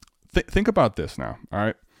think about this now, all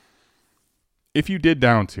right? If you did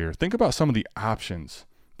down tier, think about some of the options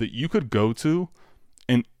that you could go to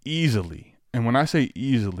and easily, and when I say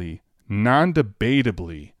easily,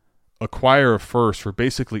 non-debatably acquire a first for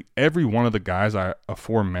basically every one of the guys I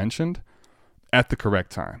aforementioned at the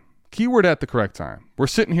correct time. Keyword at the correct time. We're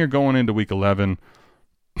sitting here going into week 11.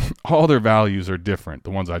 All their values are different,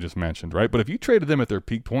 the ones I just mentioned, right? But if you traded them at their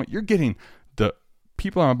peak point, you're getting the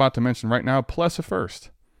people I'm about to mention right now plus a first.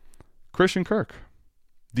 Christian Kirk,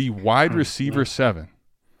 the wide receiver 7,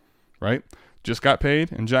 right? Just got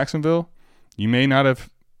paid in Jacksonville. You may not have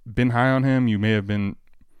been high on him. You may have been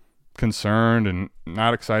concerned and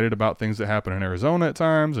not excited about things that happen in Arizona at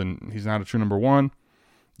times, and he's not a true number 1.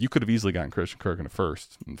 You could have easily gotten Christian Kirk in the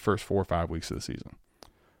first 4 or 5 weeks of the season.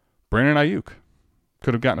 Brandon Ayuk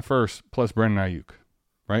could have gotten a first plus Brandon Ayuk,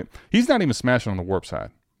 right? He's not even smashing on the warp side,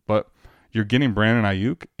 but you're getting Brandon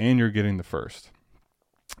Ayuk and you're getting the first.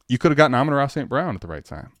 You could have gotten Amon-Ra St. Brown at the right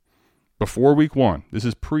time. Before week 1, this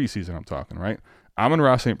is preseason I'm talking, right?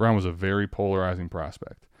 Amon-Ra St. Brown was a very polarizing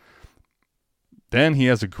prospect. Then he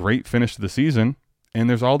has a great finish to the season, and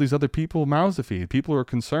there's all these other people mouths to feed. People are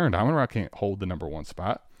concerned. Amon-Ra can't hold the number 1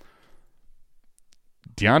 spot.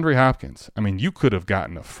 DeAndre Hopkins. I mean, you could have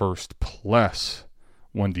gotten a first plus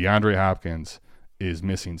when DeAndre Hopkins is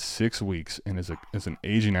missing 6 weeks and is an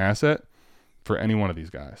aging asset for any one of these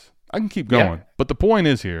guys. I can keep going. Yeah. But the point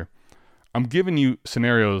is here, I'm giving you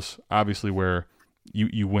scenarios, obviously, where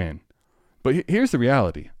you win. But here's the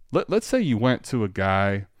reality. Let's say you went to a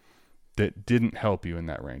guy that didn't help you in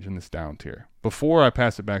that range, in this down tier. Before I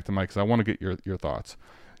pass it back to Mike, because I want to get your thoughts.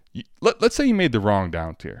 Let's say you made the wrong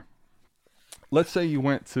down tier. Let's say you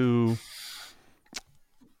went to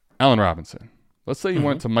Allen Robinson. Let's say you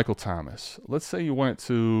went to Michael Thomas. Let's say you went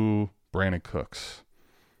to Brandon Cooks.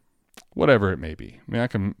 Whatever it may be. I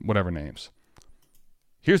mean, whatever names.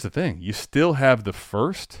 Here's the thing. You still have the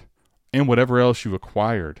first and whatever else you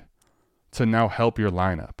acquired to now help your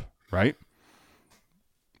lineup, right?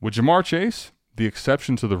 With Jamar Chase, the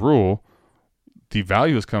exception to the rule, the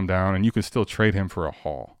value has come down and you can still trade him for a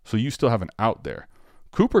haul. So you still have an out there.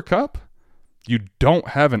 Cooper Kupp, you don't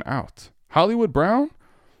have an out. Hollywood Brown,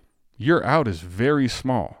 your out is very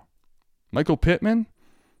small. Michael Pittman,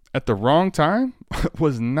 at the wrong time,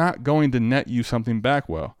 was not going to net you something back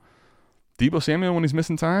well. Deebo Samuel, when he's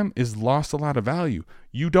missing time, is lost a lot of value.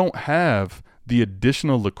 You don't have the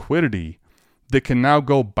additional liquidity that can now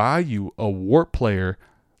go buy you a warp player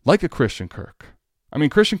like a Christian Kirk. I mean,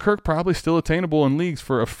 Christian Kirk probably still attainable in leagues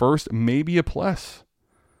for a first, maybe a plus.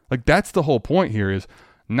 Like, that's the whole point here is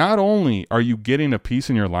not only are you getting a piece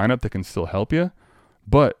in your lineup that can still help you,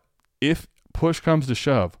 but if push comes to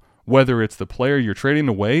shove, whether it's the player you're trading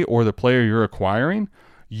away or the player you're acquiring,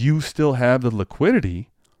 you still have the liquidity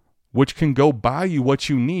which can go buy you what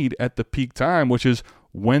you need at the peak time, which is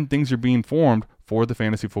when things are being formed for the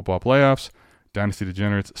fantasy football playoffs. Dynasty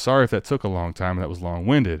Degenerates, sorry if that took a long time and that was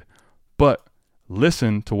long-winded, but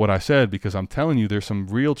listen to what I said because I'm telling you there's some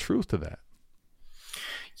real truth to that.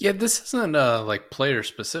 Yeah, this isn't like player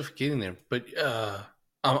specific getting there, but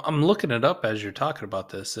I'm looking it up as you're talking about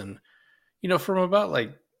this, and from about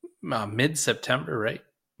like mid-September, right?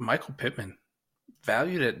 Michael Pittman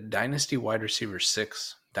valued at Dynasty wide receiver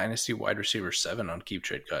 6, Dynasty wide receiver 7 on Keep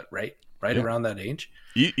Trade Cut, right yeah. Around that age,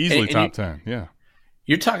 easily top 10. Yeah,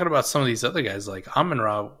 you're talking about some of these other guys like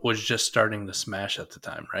Amon-Ra was just starting to smash at the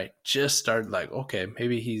time, right? Just started like, okay,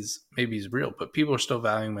 maybe he's real, but people are still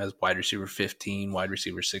valuing him as wide receiver 15, wide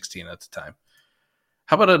receiver 16 at the time.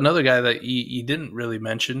 How about another guy that you didn't really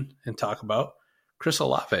mention and talk about, Chris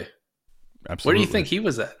Olave? Absolutely. Where do you think he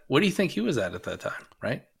was at? What do you think he was at that time,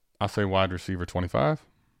 right? I'll say wide receiver 25.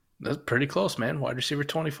 That's pretty close, man. Wide receiver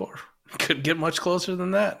 24. Couldn't get much closer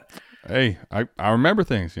than that. Hey, I remember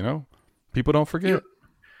things, People don't forget.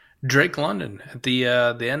 Drake London at the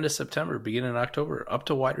end of September, beginning of October, up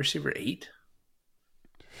to wide receiver 8.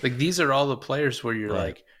 Like, these are all the players where you're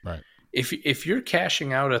right. If you're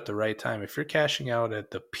cashing out at the right time, if you're cashing out at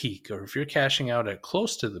the peak, or if you're cashing out at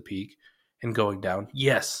close to the peak, and going down.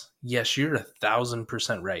 Yes, you're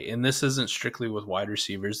 1,000% right. And this isn't strictly with wide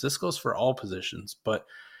receivers. This goes for all positions. But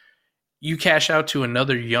you cash out to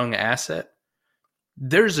another young asset,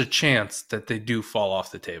 there's a chance that they do fall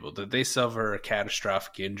off the table, that they suffer a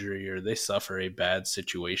catastrophic injury or they suffer a bad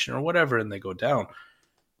situation or whatever and they go down.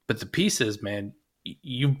 But the piece is, man,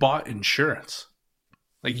 you bought insurance.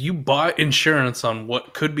 Like, you bought insurance on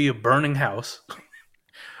what could be a burning house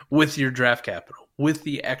with your draft capital, with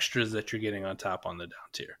the extras that you're getting on top on the down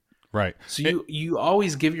tier. Right. So you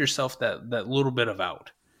always give yourself that little bit of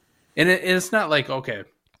out. And it's not like, okay,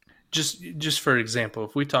 just for example,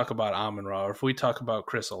 if we talk about Amon-Ra or if we talk about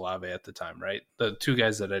Chris Olave at the time, right? The two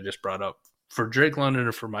guys that I just brought up, for Drake London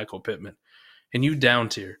or for Michael Pittman, and you down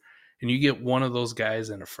tier, and you get one of those guys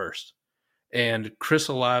in a first, and Chris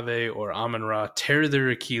Olave or Amon-Ra tear their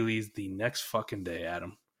Achilles the next fucking day,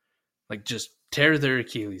 Adam. Like, just tear their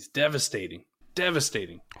Achilles. Devastating.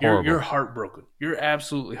 You're heartbroken. You're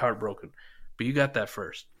absolutely heartbroken. But you got that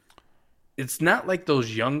first. It's not like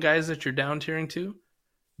those young guys that you're down tiering to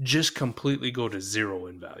just completely go to zero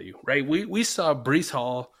in value, right? We saw Breece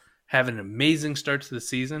Hall have an amazing start to the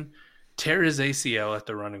season, tear his ACL at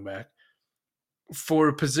the running back, for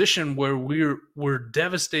a position where we're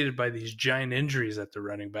devastated by these giant injuries at the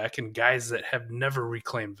running back and guys that have never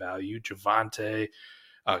reclaimed value. Javonte,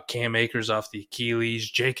 Cam Akers off the Achilles,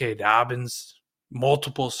 J.K. Dobbins,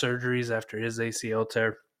 multiple surgeries after his ACL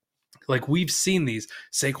tear. Like, we've seen these.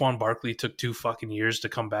 Saquon Barkley took 2 fucking years to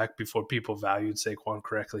come back before people valued Saquon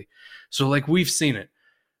correctly. So, like, we've seen it.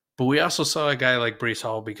 But we also saw a guy like Breece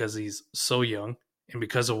Hall, because he's so young and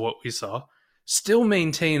because of what we saw, still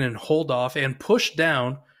maintain and hold off and push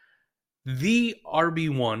down the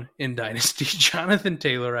RB1 in Dynasty, Jonathan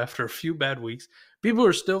Taylor, after a few bad weeks. People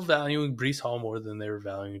are still valuing Breece Hall more than they were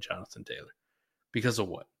valuing Jonathan Taylor. Because of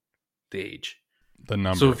what? The age. The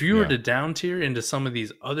number. So if you were to down tier into some of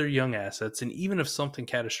these other young assets, and even if something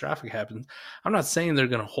catastrophic happens, I'm not saying they're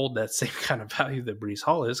going to hold that same kind of value that Breece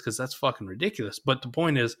Hall is, because that's fucking ridiculous. But the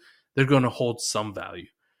point is, they're going to hold some value.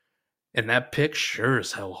 And that pick sure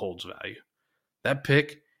as hell holds value. That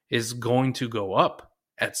pick is going to go up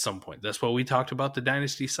at some point. That's what we talked about the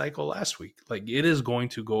Dynasty cycle last week. Like, it is going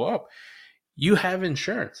to go up. You have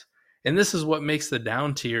insurance. And this is what makes the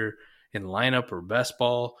down tier in lineup or best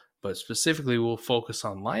ball, but specifically we'll focus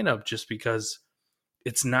on lineup just because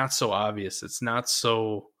it's not so obvious. It's not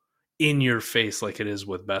so in your face like it is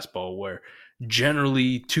with best ball, where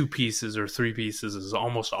generally 2 pieces or 3 pieces is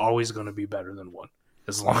almost always going to be better than one,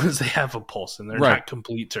 as long as they have a pulse and they're not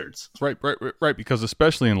complete turds. Right. Because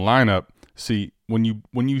especially in lineup, see, when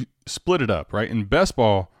you split it up, right, in best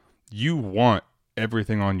ball, you want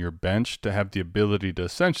everything on your bench to have the ability to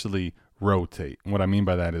essentially rotate. And what I mean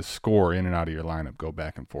by that is score in and out of your lineup, go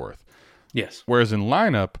back and forth. Yes. Whereas in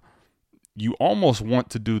lineup, you almost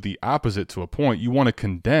want to do the opposite to a point. You want to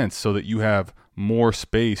condense so that you have more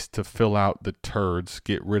space to fill out the turds,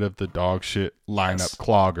 get rid of the dog shit lineup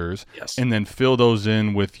cloggers, and then fill those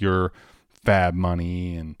in with your fab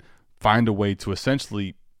money and find a way to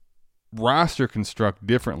essentially roster construct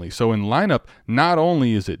differently. So in lineup, not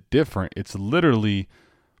only is it different, it's literally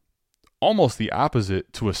almost the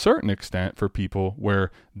opposite to a certain extent for people,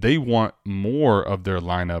 where they want more of their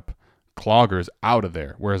lineup cloggers out of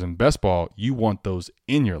there, whereas in best ball you want those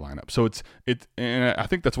in your lineup. So it's and I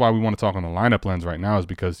think that's why we want to talk on the lineup lens right now, is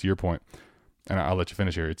because, to your point, and I'll let you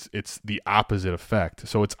finish here, it's the opposite effect.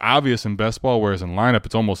 So it's obvious in best ball, whereas in lineup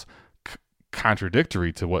it's almost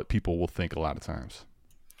contradictory to what people will think a lot of times.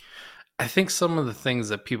 I think some of the things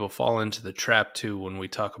that people fall into the trap to when we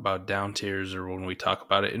talk about down tiers, or when we talk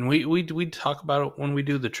about it, and we talk about it when we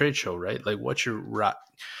do the trade show, right? Like, what's your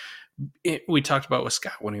we talked about with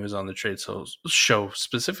Scott when he was on the trade show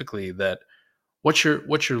specifically, that what's your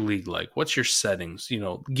league like? What's your settings? You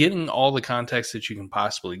know, getting all the context that you can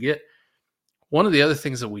possibly get. One of the other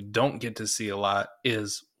things that we don't get to see a lot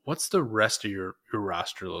is, what's the rest of your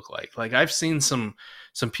roster look like? Like, I've seen some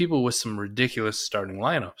people with some ridiculous starting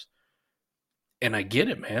lineups. And I get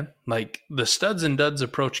it, man. Like, the studs and duds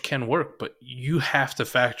approach can work, but you have to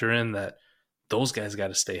factor in that those guys got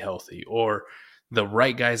to stay healthy, or the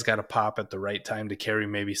right guys got to pop at the right time to carry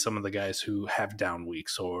maybe some of the guys who have down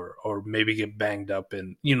weeks, or maybe get banged up.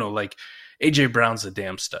 And, you know, like, AJ Brown's a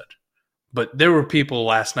damn stud. But there were people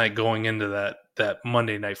last night going into that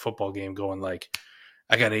Monday Night Football game going like,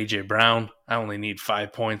 I got AJ Brown. I only need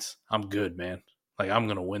 5 points. I'm good, man. Like, I'm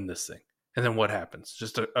going to win this thing. And then what happens?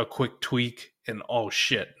 Just a quick tweak, and oh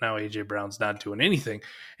shit, now AJ Brown's not doing anything.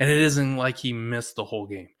 And it isn't like he missed the whole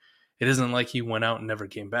game. It isn't like he went out and never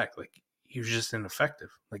came back. Like, he was just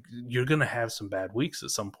ineffective. Like, you're going to have some bad weeks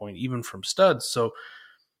at some point, even from studs. So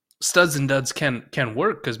studs and duds can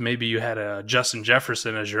work because maybe you had a Justin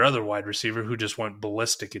Jefferson as your other wide receiver who just went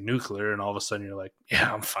ballistic and nuclear, and all of a sudden you're like,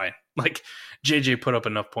 yeah, I'm fine. Like JJ put up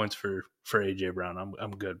enough points for AJ Brown.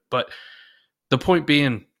 I'm good. But the point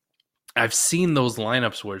being, I've seen those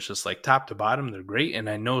lineups where it's just like top to bottom, they're great, and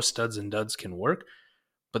I know studs and duds can work.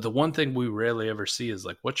 But the one thing we rarely ever see is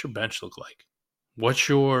like, what's your bench look like? What's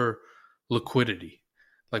your liquidity?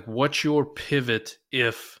 Like, what's your pivot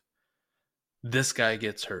if this guy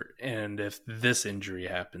gets hurt and if this injury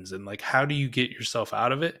happens? And like, how do you get yourself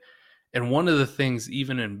out of it? And one of the things,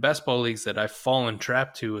 even in best ball leagues, that I've fallen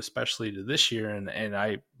trapped to, especially to this year, and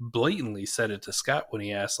I blatantly said it to Scott when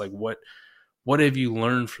he asked, like, what have you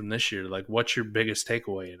learned from this year? Like, what's your biggest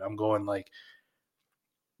takeaway? And I'm going like,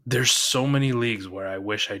 there's so many leagues where I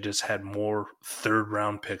wish I just had more third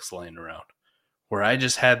round picks laying around, where I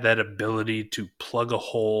just had that ability to plug a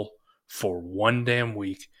hole for one damn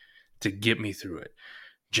week to get me through it.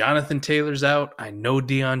 Jonathan Taylor's out. I know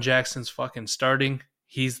Deion Jackson's fucking starting.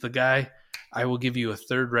 He's the guy. I will give you a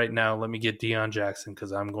third right now. Let me get Deion Jackson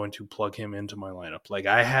because I'm going to plug him into my lineup. Like,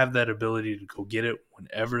 I have that ability to go get it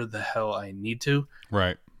whenever the hell I need to.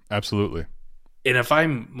 Right. Absolutely. And if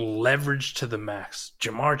I'm leveraged to the max,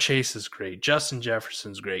 Jamar Chase is great. Justin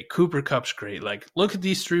Jefferson's great. Cooper Kupp's great. Like, look at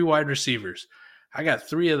these 3 wide receivers. I got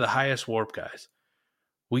 3 of the highest warp guys.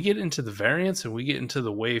 We get into the variance and we get into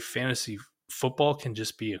the way fantasy football can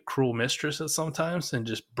just be a cruel mistress at sometimes and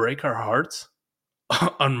just break our hearts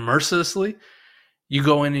unmercilessly. You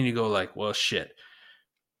go in and you go like, well, shit,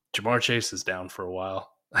 Jamar Chase is down for a while.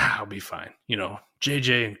 I'll be fine. You know,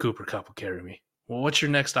 JJ and Cooper Kupp will carry me. Well, what's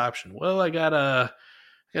your next option? Well, I got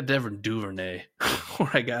Devin Duvernay, or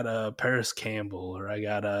I got Paris Campbell, or I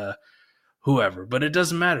got whoever. But it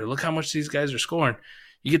doesn't matter. Look how much these guys are scoring.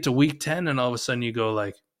 You get to week 10, and all of a sudden you go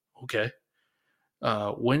like, okay,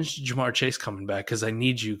 when's Jamar Chase coming back? Because I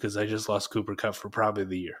need you because I just lost Cooper Kupp for probably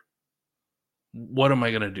the year. What am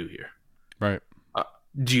I going to do here? Right.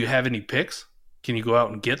 Do you have any picks? Can you go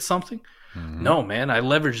out and get something? Mm-hmm. No, man. I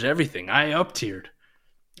leveraged everything. I up-tiered.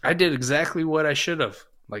 I did exactly what I should have.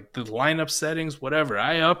 Like the lineup settings, whatever.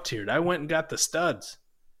 I up-tiered. I went and got the studs.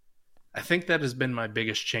 I think that has been my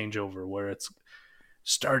biggest changeover, where it's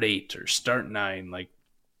start 8 or start 9. Like,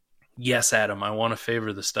 yes, Adam, I want to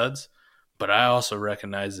favor the studs, but I also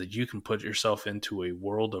recognize that you can put yourself into a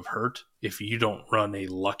world of hurt if you don't run a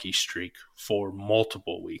lucky streak for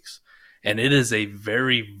multiple weeks. And it is a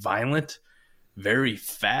very violent, very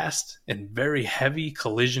fast, and very heavy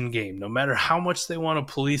collision game. No matter how much they want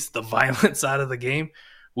to police the violence out of the game,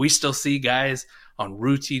 we still see guys on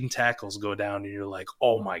routine tackles go down, and you're like,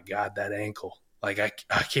 oh my God, that ankle. Like, I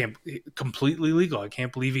can't, completely legal. I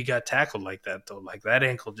can't believe he got tackled like that, though. Like, that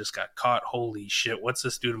ankle just got caught. Holy shit, what's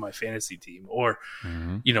this do to my fantasy team? Or,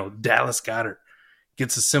 you know, Dallas Goedert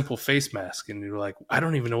gets a simple face mask, and you're like, I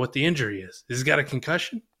don't even know what the injury is. Has he got a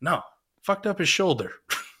concussion? No. Fucked up his shoulder.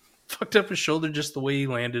 Fucked up his shoulder just the way he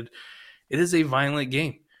landed. It is a violent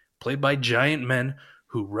game played by giant men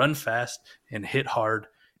who run fast and hit hard,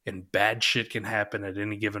 and bad shit can happen at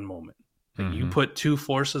any given moment. Mm-hmm. You put 2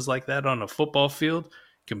 forces like that on a football field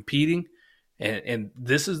competing, and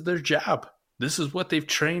this is their job. This is what they've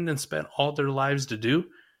trained and spent all their lives to do.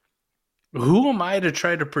 Who am I to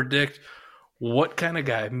try to predict what kind of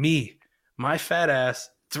guy? Me, my fat ass,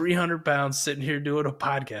 300 pounds, sitting here doing a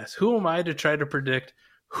podcast. Who am I to try to predict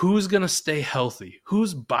who's going to stay healthy?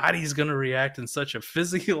 Whose body's going to react in such a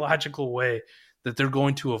physiological way that they're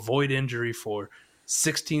going to avoid injury for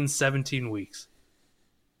 16, 17 weeks?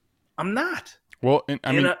 I'm not. Well,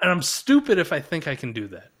 and I'm stupid if I think I can do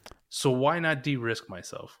that. So why not de-risk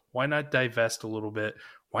myself? Why not divest a little bit?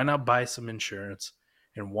 Why not buy some insurance?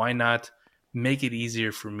 And why not make it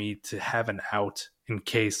easier for me to have an out in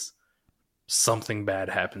case something bad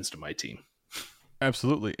happens to my team?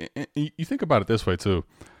 Absolutely. And you think about it this way too.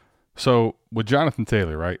 So with Jonathan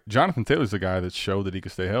Taylor, right? Jonathan Taylor's the guy that showed that he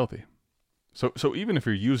could stay healthy. So even if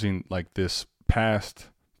you're using like this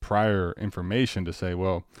prior information to say,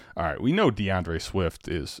 well, all right, we know DeAndre Swift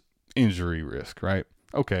is injury risk, right?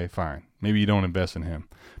 Okay, fine. Maybe you don't invest in him.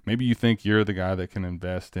 Maybe you think you're the guy that can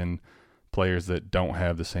invest in players that don't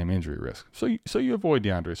have the same injury risk. So you avoid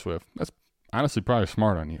DeAndre Swift. That's honestly probably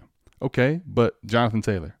smart on you. Okay, but Jonathan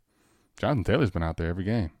Taylor's been out there every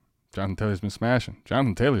game. Jonathan Taylor's been smashing.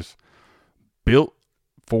 Jonathan Taylor's built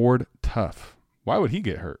Ford tough. Why would he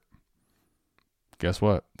get hurt? Guess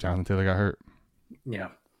what? Jonathan Taylor got hurt. Yeah.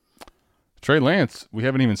 Trey Lance, we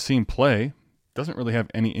haven't even seen play. Doesn't really have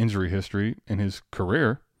any injury history in his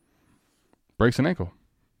career. Breaks an ankle.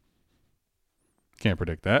 Can't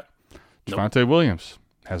predict that. Nope. Javonte Williams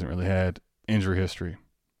hasn't really had injury history.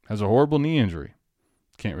 Has a horrible knee injury.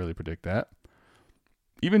 Can't really predict that.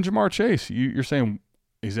 Even Jamar Chase, you're saying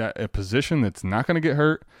he's at a position that's not going to get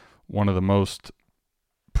hurt. One of the most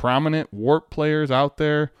prominent warp players out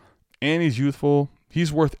there, and he's youthful.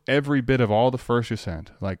 He's worth every bit of all the first you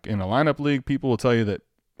send. Like in a lineup league, people will tell you that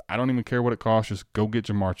I don't even care what it costs. Just go get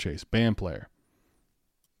Jamar Chase, band player.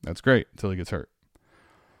 That's great until he gets hurt.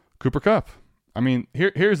 Cooper Kupp. I mean,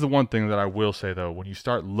 here's the one thing that I will say though. When you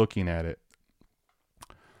start looking at it,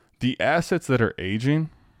 the assets that are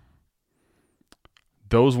aging,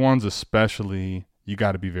 those ones especially, you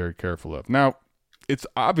got to be very careful of. Now, it's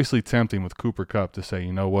obviously tempting with Cooper Kupp to say,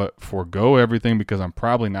 you know what, forego everything because I'm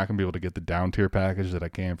probably not going to be able to get the down tier package that I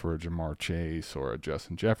can for a Jamar Chase or a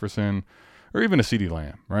Justin Jefferson or even a CeeDee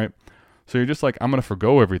Lamb, right? So you're just like, I'm going to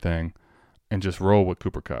forego everything and just roll with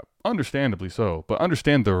Cooper Kupp. Understandably so, but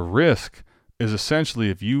understand the risk is essentially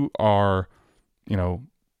if you are, you know,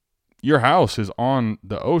 your house is on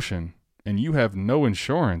the ocean and you have no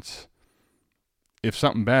insurance. If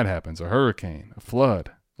something bad happens, a hurricane, a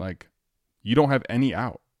flood, like you don't have any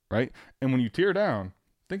out, right? And when you tear down,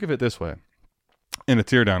 think of it this way. In a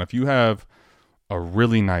tear down, if you have a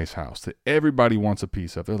really nice house that everybody wants a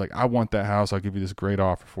piece of, they're like, I want that house. I'll give you this great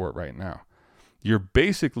offer for it right now. You're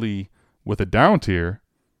basically, with a down tier,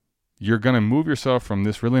 you're going to move yourself from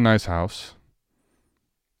this really nice house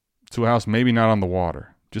to a house maybe not on the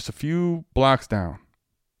water, just a few blocks down.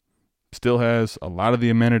 Still has a lot of the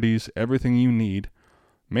amenities, everything you need.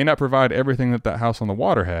 May not provide everything that house on the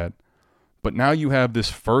water had, but now you have this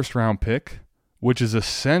first round pick, which is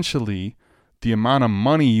essentially the amount of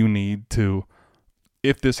money you need to,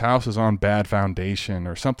 if this house is on bad foundation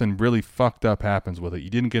or something really fucked up happens with it, you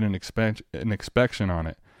didn't get an inspection on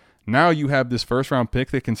it. Now you have this first round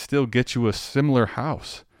pick that can still get you a similar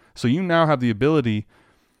house. So you now have the ability,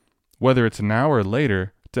 whether it's now or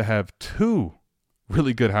later, to have two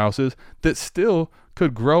really good houses that still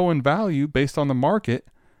could grow in value based on the market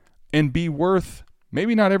and be worth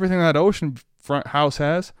maybe not everything that oceanfront house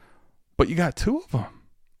has, but you got two of them.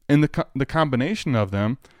 And the combination of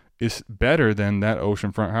them is better than that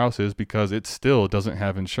oceanfront house is because it still doesn't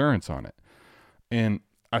have insurance on it. And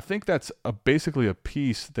I think that's basically a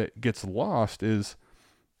piece that gets lost is,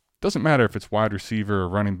 doesn't matter if it's wide receiver or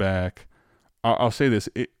running back. I'll say this,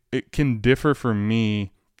 it can differ for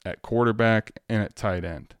me at quarterback and at tight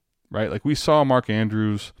end, right? Like we saw Mark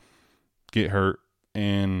Andrews get hurt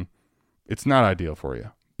and it's not ideal for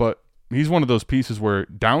you, but he's one of those pieces where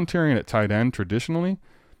down tiering at tight end traditionally,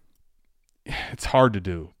 it's hard to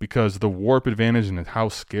do because the warp advantage and how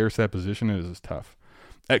scarce that position is tough.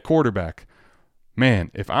 At quarterback,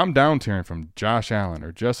 man, if I'm down tiering from Josh Allen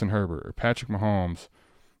or Justin Herbert or Patrick Mahomes,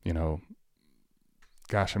 you know,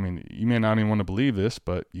 gosh, I mean, you may not even want to believe this,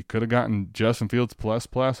 but you could have gotten Justin Fields plus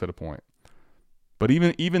at a point. But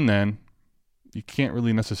even then, you can't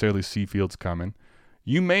really necessarily see Fields coming.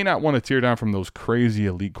 You may not want to tear down from those crazy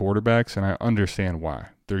elite quarterbacks, and I understand why.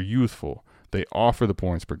 They're youthful. They offer the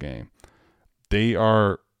points per game. They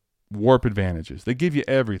are warp advantages. They give you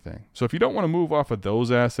everything. So if you don't want to move off of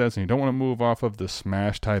those assets and you don't want to move off of the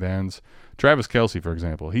smash tight ends, Travis Kelce, for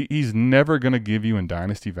example, he's never going to give you in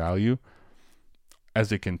dynasty value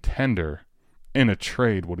as a contender in a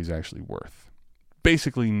trade what he's actually worth.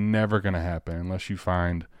 Basically never going to happen unless you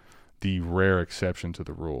find the rare exception to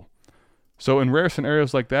the rule. So in rare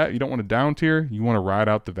scenarios like that, you don't want to down tier, you want to ride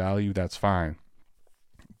out the value, that's fine.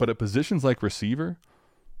 But at positions like receiver,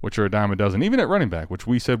 which are a dime a dozen, even at running back, which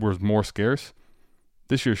we said was more scarce,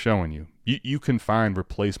 this year's showing you can find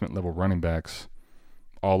replacement level running backs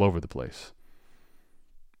all over the place.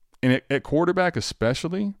 And at quarterback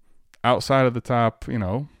especially, outside of the top,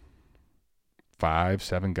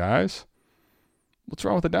 5-7 guys, what's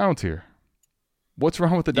wrong with the down tier? What's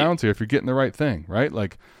wrong with the down tier if you're getting the right thing, right?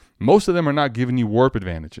 Like, most of them are not giving you warp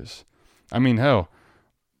advantages. I mean, hell,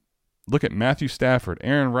 look at Matthew Stafford,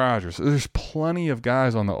 Aaron Rodgers. There's plenty of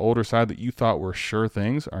guys on the older side that you thought were sure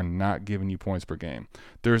things are not giving you points per game.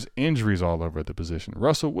 There's injuries all over the position.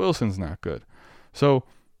 Russell Wilson's not good. So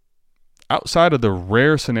outside of the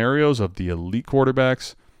rare scenarios of the elite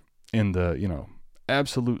quarterbacks and the,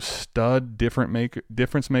 absolute stud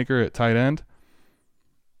difference maker at tight end,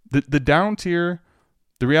 the down tier,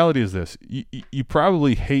 the reality is this. You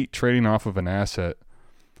probably hate trading off of an asset.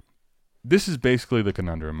 This is basically the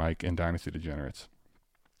conundrum, Mike, in Dynasty Degenerates.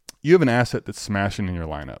 You have an asset that's smashing in your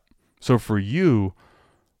lineup. So for you,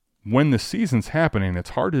 when the season's happening,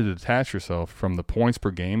 it's hard to detach yourself from the points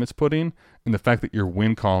per game it's putting and the fact that your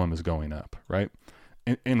win column is going up, right?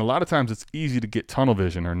 And a lot of times it's easy to get tunnel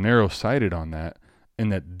vision or narrow-sighted on that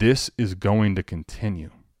and that this is going to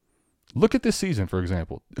continue. Look at this season, for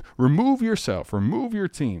example. Remove yourself, remove your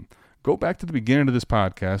team. Go back to the beginning of this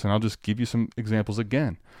podcast, and I'll just give you some examples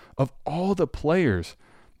again of all the players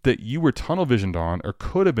that you were tunnel visioned on or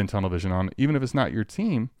could have been tunnel visioned on, even if it's not your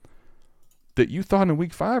team, that you thought in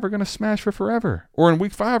week 5 are going to smash for forever, or in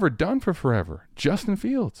week 5 are done for forever. Justin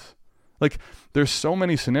Fields. Like, there's so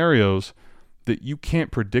many scenarios that you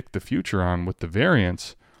can't predict the future on with the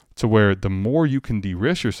variance, to where the more you can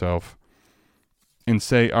de-risk yourself and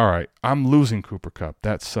say, all right, I'm losing Cooper Kupp.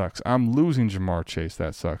 That sucks. I'm losing Jamar Chase.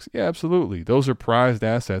 That sucks. Yeah, absolutely. Those are prized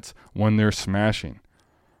assets when they're smashing.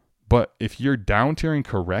 But if you're down tiering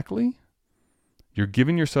correctly, you're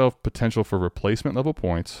giving yourself potential for replacement level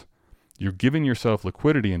points. You're giving yourself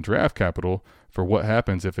liquidity and draft capital for what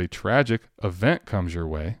happens if a tragic event comes your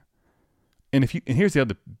way. And here's the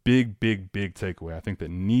other big takeaway I think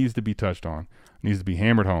that needs to be touched on, needs to be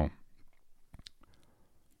hammered home.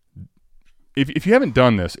 If you haven't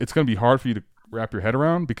done this, it's going to be hard for you to wrap your head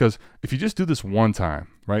around, because if you just do this one time,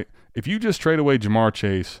 right? If you just trade away Jamar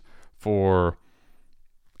Chase for,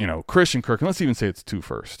 Christian Kirk, and let's even say it's 2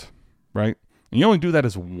 first, right? And you only do that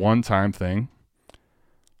as one-time thing,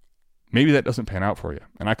 maybe that doesn't pan out for you.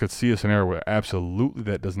 And I could see a scenario where absolutely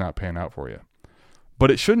that does not pan out for you. But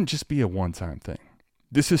it shouldn't just be a one-time thing.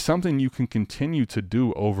 This is something you can continue to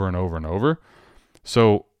do over and over and over.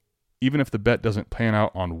 So even if the bet doesn't pan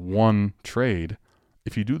out on one trade,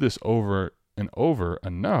 if you do this over and over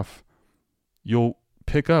enough, you'll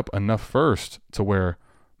pick up enough first to where,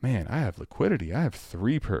 man, I have liquidity. I have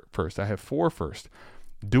 3 first. I have 4 first.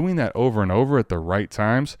 Doing that over and over at the right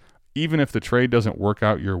times, even if the trade doesn't work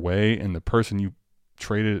out your way and the person you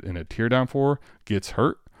traded in a tear down for gets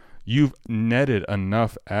hurt, you've netted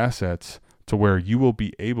enough assets to where you will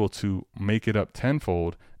be able to make it up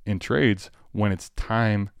tenfold in trades when it's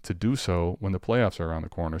time to do so, when the playoffs are around the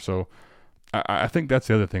corner. So I think that's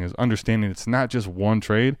the other thing, is understanding it's not just one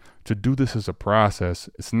trade. To do this as a process,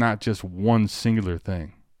 it's not just one singular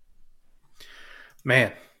thing.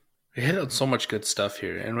 Man, we hit on so much good stuff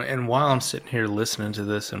here. And while I'm sitting here listening to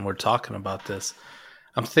this and we're talking about this,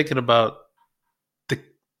 I'm thinking about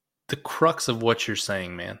the crux of what you're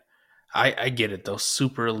saying, man. I get it, those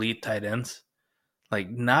super elite tight ends. Like,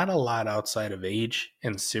 not a lot outside of age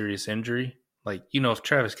and serious injury. Like, if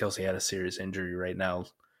Travis Kelce had a serious injury right now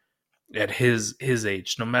at his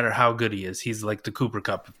age, no matter how good he is, he's like the Cooper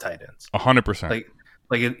Kupp of tight ends. 100%.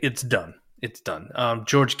 It's done. It's done.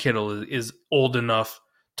 George Kittle is old enough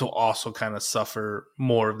to also kind of suffer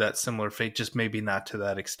more of that similar fate, just maybe not to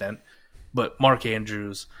that extent. But Mark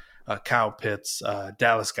Andrews, Kyle Pitts,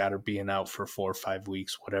 Dallas Goedert being out for 4 or 5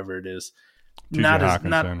 weeks, whatever it is, not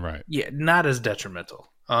as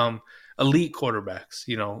detrimental. Elite quarterbacks,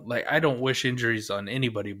 I don't wish injuries on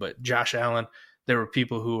anybody, but Josh Allen, there were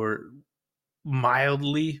people who were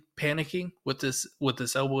mildly panicking with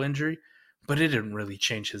this elbow injury, but it didn't really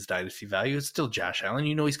change his dynasty value. It's still Josh Allen.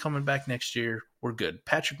 He's coming back next year. We're good.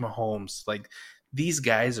 Patrick Mahomes, these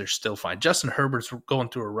guys are still fine. Justin Herbert's going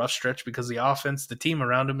through a rough stretch because the offense, the team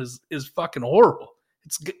around him is fucking horrible.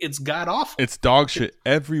 It's god awful. It's dog shit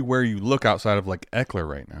everywhere you look outside of Eckler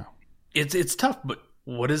right now. It's tough, but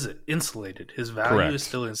what is it? Insulated. His value is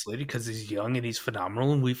still insulated because he's young and he's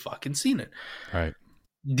phenomenal, and we've fucking seen it. Right.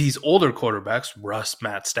 These older quarterbacks, Russ,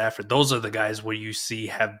 Matt Stafford, those are the guys where you see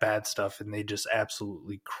have bad stuff and they just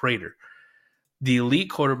absolutely crater. The elite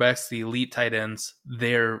quarterbacks, the elite tight ends,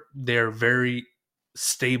 they're very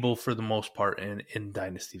stable for the most part in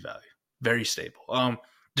dynasty value. Very stable.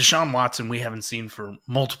 Deshaun Watson, we haven't seen for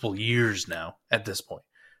multiple years now at this point,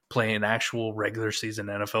 play an actual regular season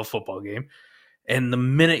NFL football game. And the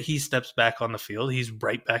minute he steps back on the field, he's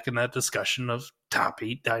right back in that discussion of top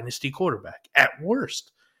 8 dynasty quarterback at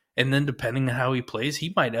worst. And then depending on how he plays,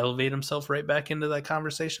 he might elevate himself right back into that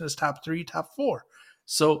conversation as top 3, top 4.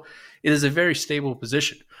 So it is a very stable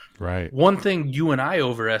position. Right. One thing you and I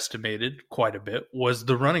overestimated quite a bit was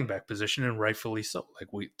the running back position, and rightfully so.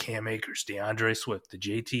 Cam Akers, DeAndre Swift, the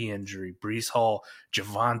JT injury, Breece Hall,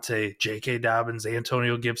 Javonte, J.K. Dobbins,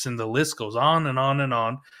 Antonio Gibson, the list goes on and on and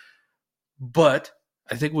on. But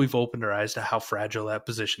I think we've opened our eyes to how fragile that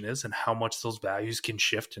position is and how much those values can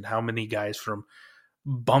shift, and how many guys from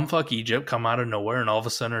bumfuck Egypt come out of nowhere and all of a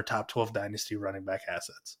sudden are top 12 dynasty running back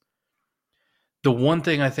assets. The one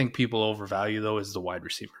thing I think people overvalue, though, is the wide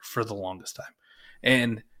receiver for the longest time.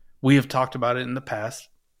 And we have talked about it in the past.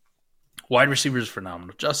 Wide receivers are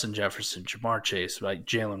phenomenal. Justin Jefferson, Jamar Chase,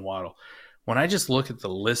 Jalen Waddle. When I just look at the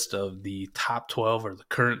list of the top 12 or the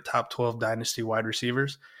current top 12 dynasty wide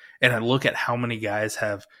receivers, and I look at how many guys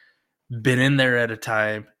have been in there at a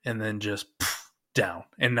time and then just down,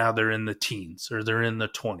 and now they're in the teens or they're in the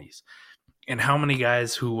 20s, and how many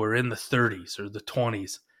guys who were in the 30s or the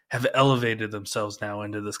 20s have elevated themselves now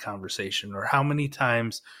into this conversation, or how many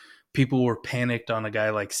times people were panicked on a guy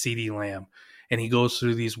like CeeDee Lamb and he goes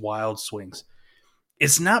through these wild swings.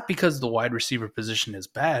 It's not because the wide receiver position is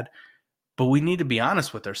bad, but we need to be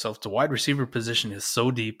honest with ourselves. The wide receiver position is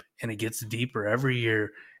so deep, and it gets deeper every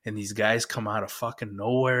year, and these guys come out of fucking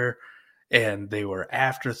nowhere, and they were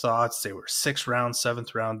afterthoughts. They were 6th round,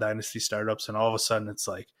 7th round dynasty startups, and all of a sudden it's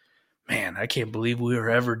like, man, I can't believe we were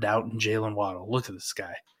ever doubting Jalen Waddle. Look at this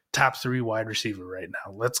guy. Top 3 wide receiver right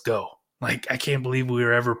now. Let's go. Like, I can't believe we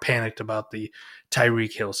were ever panicked about the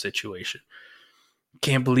Tyreek Hill situation.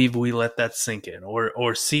 Can't believe we let that sink in. Or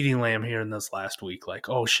CeeDee Lamb here in this last week. Like,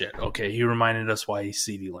 oh shit, okay, he reminded us why he's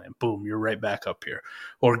CeeDee Lamb. Boom, you're right back up here.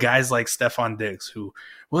 Or guys like Stephon Diggs who,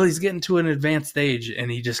 well, he's getting to an advanced stage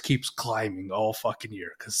and he just keeps climbing all fucking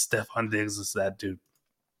year because Stephon Diggs is that dude.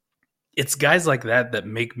 It's guys like that that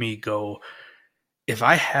make me go, if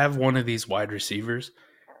I have one of these wide receivers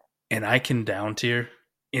and I can down tier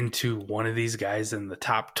into one of these guys in the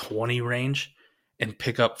top 20 range and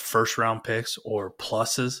pick up 1st-round picks or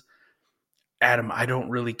pluses, Adam, I don't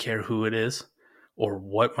really care who it is or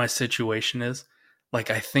what my situation is.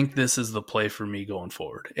 Like, I think this is the play for me going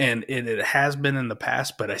forward. And it has been in the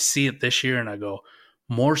past, but I see it this year and I go,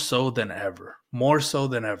 more so than ever. More so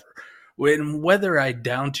than ever. Whether I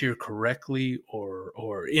down tier correctly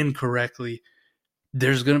or incorrectly,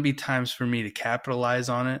 there's going to be times for me to capitalize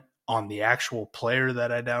on it, on the actual player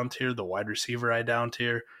that I down tier, the wide receiver I down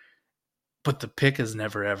tier. But the pick is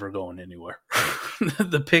never, ever going anywhere.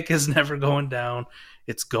 The pick is never going down.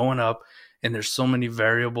 It's going up. And there's so many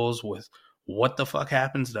variables with what the fuck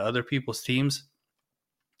happens to other people's teams.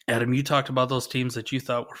 Adam, you talked about those teams that you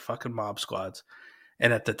thought were fucking mob squads.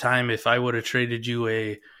 And at the time, if I would have traded you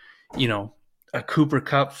a Cooper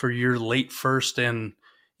Kupp for your late first and,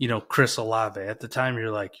 Chris Olave, at the time you're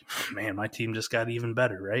like, man, my team just got even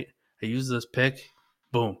better, right? I used this pick.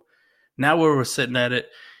 Boom. Now where we're sitting at it,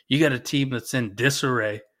 you got a team that's in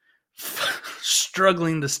disarray,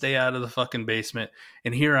 struggling to stay out of the fucking basement.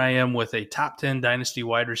 And here I am with a top 10 dynasty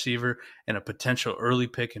wide receiver and a potential early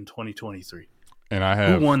pick in 2023. And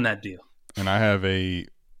who won that deal? And I have a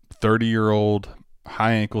 30-year-old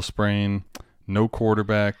high ankle sprain, no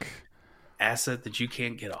quarterback asset that you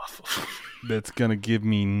can't get off of. That's going to give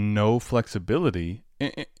me no flexibility.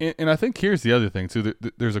 And I think here's the other thing, too.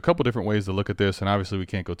 There's a couple different ways to look at this, and obviously we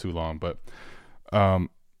can't go too long. But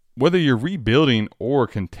whether you're rebuilding or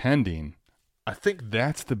contending, I think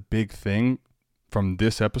that's the big thing from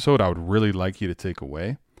this episode I would really like you to take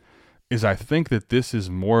away, is I think that this is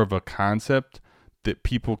more of a concept that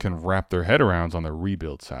people can wrap their head around on the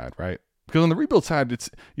rebuild side, right? Because on the rebuild side,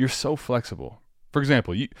 you're so flexible. For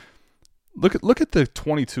example, you look at the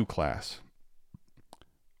 22 class.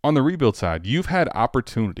 On the rebuild side, you've had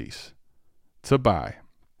opportunities to buy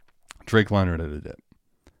Drake Leonard at a dip,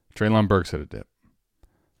 Treylon Burks at a dip,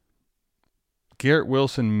 Garrett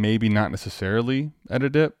Wilson maybe not necessarily at a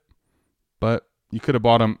dip, but you could have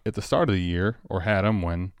bought him at the start of the year or had him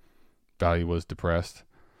when value was depressed.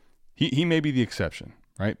 He may be the exception,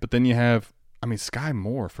 right? But then you have, Sky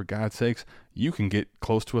Moore, for God's sakes, you can get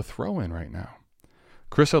close to a throw-in right now.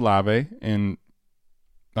 Chris Olave and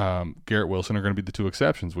Garrett Wilson are going to be the 2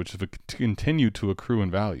 exceptions, which have continued to accrue in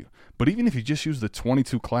value. But even if you just use the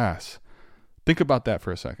 22 class, think about that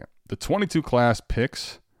for a second. The 22 class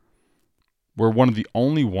picks were one of the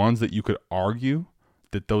only ones that you could argue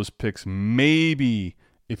that those picks maybe,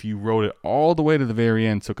 if you wrote it all the way to the very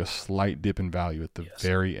end, took a slight dip in value at the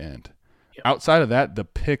very end. Yep. Outside of that, the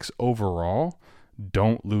picks overall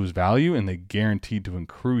don't lose value, and they guaranteed to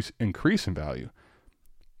increase in value.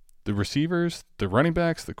 The receivers, the running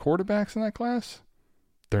backs, the quarterbacks in that class,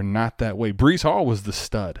 they're not that way. Breece Hall was the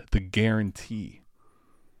stud, the guarantee.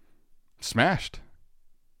 Smashed.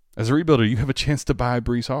 As a rebuilder, you have a chance to buy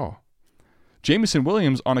Breece Hall. Jameson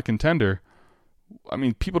Williams on a contender,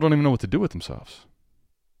 people don't even know what to do with themselves.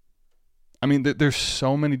 There's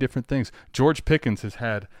so many different things. George Pickens has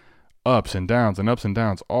had ups and downs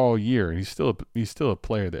all year, and he's still a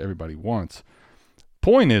player that everybody wants.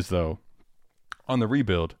 Point is, though, on the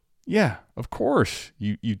rebuild, yeah, of course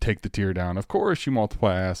you take the tier down. Of course you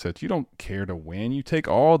multiply assets. You don't care to win. You take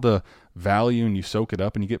all the value and you soak it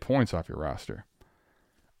up and you get points off your roster.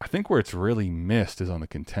 I think where it's really missed is on the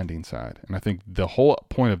contending side. And I think the whole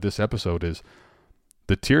point of this episode is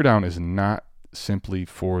the tear down is not simply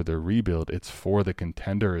for the rebuild. It's for the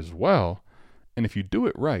contender as well. And if you do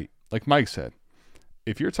it right, like Mike said,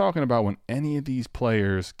 if you're talking about when any of these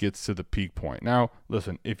players gets to the peak point. Now,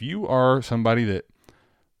 listen, if you are somebody that,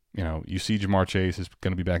 you see Jamar Chase is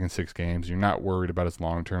going to be back in 6 games, you're not worried about his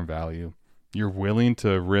long-term value, you're willing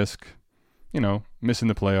to risk missing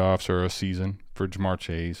the playoffs or a season for Jamar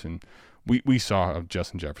Chase. And we saw how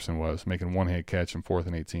Justin Jefferson was making one-hand catch in 4th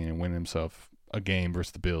and 18 and winning himself a game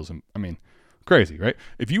versus the Bills. And I mean, crazy, right?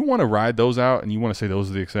 If you want to ride those out and you want to say those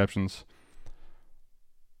are the exceptions,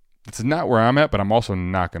 it's not where I'm at, but I'm also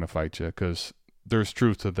not going to fight you because there's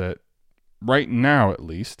truth to that. Right now, at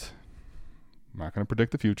least, I'm not going to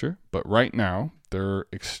predict the future, but right now, they're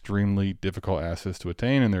extremely difficult assets to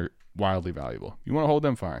attain and they're wildly valuable. You want to hold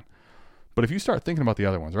them, fine. But if you start thinking about the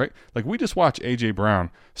other ones, right? Like we just watched A.J.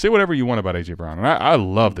 Brown. Say whatever you want about A.J. Brown. And I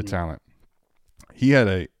love the talent. He had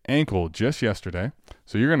an ankle just yesterday.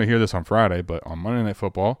 So you're going to hear this on Friday, but on Monday Night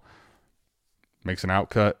Football, makes an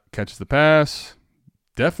outcut, catches the pass.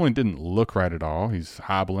 Definitely didn't look right at all. He's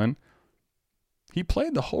hobbling. He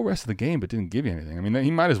played the whole rest of the game but didn't give you anything. I mean,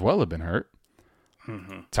 he might as well have been hurt.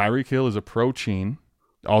 Tyreek Hill is approaching,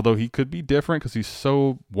 although he could be different because he's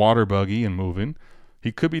so water buggy and moving.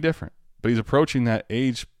 He could be different. But he's approaching that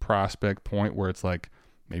age prospect point where it's like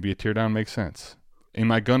maybe a tear down makes sense.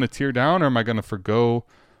 Am I going to tear down or am I going to forgo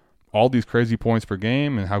all these crazy points per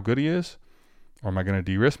game and how good he is? Or am I going to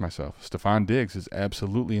de-risk myself? Stephon Diggs is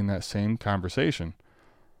absolutely in that same conversation.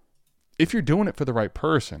 If you're doing it for the right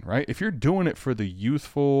person, right? If you're doing it for the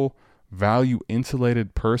youthful,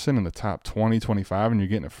 value-insulated person in the top 20, 25 and you're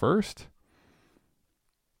getting it first,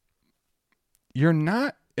 you're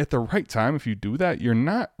not at the right time. If you do that, you're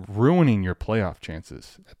not ruining your playoff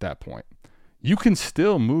chances at that point. You can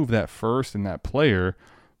still move that first and that player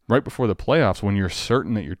right before the playoffs when you're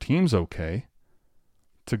certain that your team's okay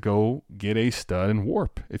to go get a stud and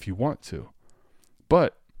warp if you want to.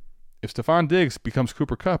 But if Stephon Diggs becomes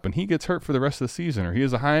Cooper Kupp and he gets hurt for the rest of the season or he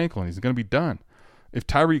has a high ankle and he's going to be done, if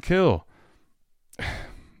Tyreek Hill,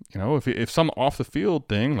 if some off-the-field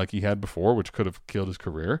thing like he had before, which could have killed his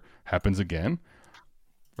career, happens again,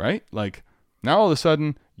 right? Like now all of a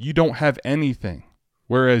sudden you don't have anything,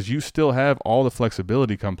 whereas you still have all the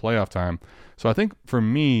flexibility come playoff time. So I think for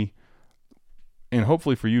me, and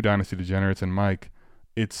hopefully for you, Dynasty Degenerates and Mike,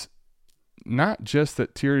 it's not just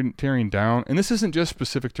that tearing down, and this isn't just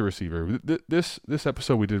specific to receiver. This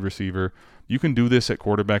episode we did receiver. You can do this at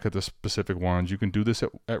quarterback at the specific ones. You can do this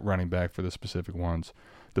at running back for the specific ones.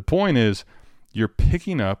 The point is you're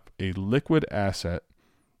picking up a liquid asset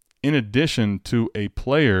in addition to a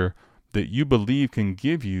player that you believe can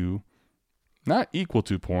give you not equal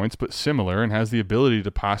to points, but similar and has the ability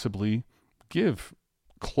to possibly give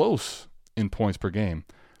close in points per game.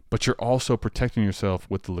 But you're also protecting yourself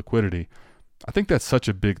with the liquidity. I think that's such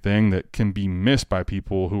a big thing that can be missed by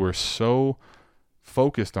people who are so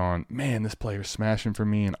focused on, man, this player's smashing for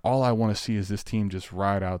me, and all I want to see is this team just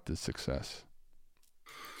ride out this success.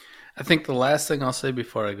 I think the last thing I'll say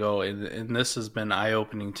before I go, and this has been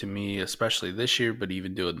eye-opening to me, especially this year, but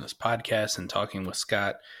even doing this podcast and talking with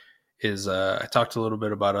Scott, is I talked a little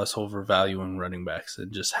bit about us overvaluing running backs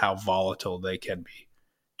and just how volatile they can be.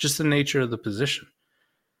 Just the nature of the position.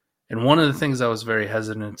 And one of the things I was very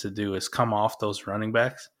hesitant to do is come off those running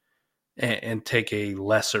backs and take a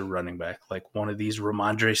lesser running back, like one of these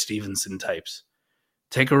Ramondre Stevenson types.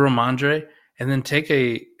 Take a Ramondre and then take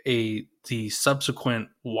the subsequent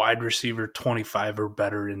wide receiver 25 or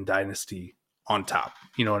better in Dynasty on top.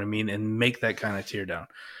 You know what I mean? And make that kind of tear down.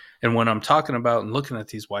 And when I'm talking about and looking at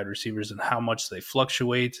these wide receivers and how much they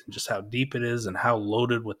fluctuate and just how deep it is and how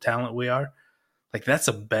loaded with talent we are, like that's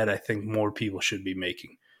a bet I think more people should be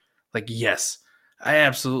making. Like, yes, I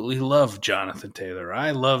absolutely love Jonathan Taylor.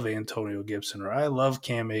 I love Antonio Gibson, or I love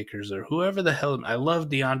Cam Akers, or whoever the hell. I love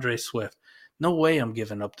DeAndre Swift. No way I'm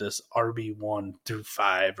giving up this RB1 through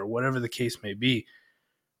 5 or whatever the case may be.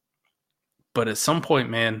 But at some point,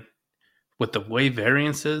 man, with the way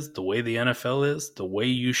Variance is, the way the NFL is, the way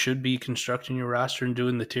you should be constructing your roster and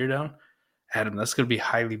doing the teardown, Adam, that's going to be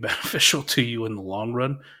highly beneficial to you in the long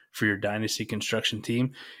run for your dynasty construction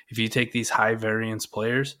team. If you take these high variance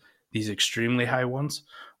players, these extremely high ones,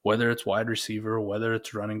 whether it's wide receiver, whether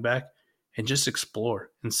it's running back, and just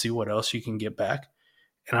explore and see what else you can get back.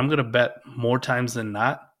 And I'm going to bet more times than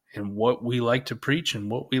not, and what we like to preach and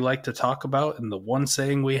what we like to talk about and the one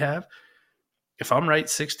saying we have, if I'm right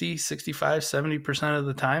 60, 65, 70% of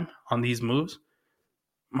the time on these moves,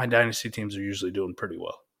 my dynasty teams are usually doing pretty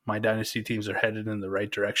well. My dynasty teams are headed in the right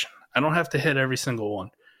direction. I don't have to hit every single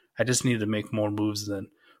one. I just need to make more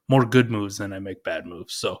good moves than I make bad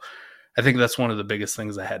moves. So I think that's one of the biggest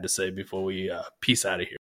things I had to say before we peace out of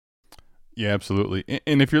here. Yeah, absolutely.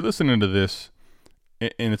 And if you're listening to this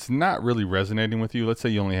and it's not really resonating with you, let's say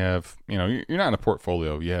you only have, you're not in a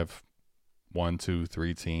portfolio. You have 1, 2,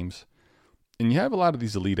 3 teams. And you have a lot of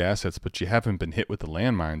these elite assets, but you haven't been hit with the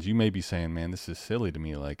landmines. You may be saying, man, this is silly to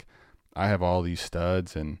me. Like, I have all these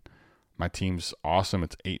studs and my team's awesome.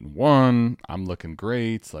 It's 8-1. I'm looking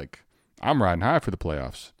great. It's like I'm riding high for the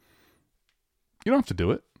playoffs. You don't have to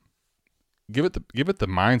do it. Give it the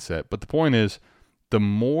mindset. But the point is, the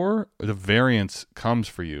more the variance comes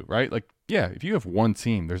for you, right? Like, yeah, if you have one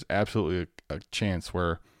team, there's absolutely a chance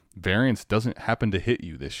where variance doesn't happen to hit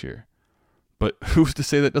you this year. But who's to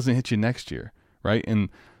say that doesn't hit you next year, right? And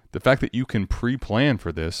the fact that you can pre-plan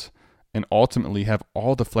for this and ultimately have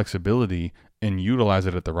all the flexibility and utilize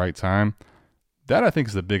it at the right time, that I think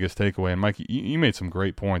is the biggest takeaway. And Mike, you made some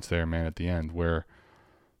great points there, man, at the end, where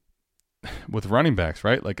with running backs,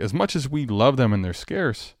 right? Like, as much as we love them and they're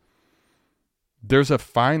scarce, there's a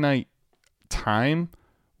finite time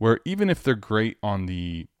where even if they're great on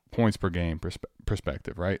the points per game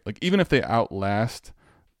perspective, right? Like, even if they outlast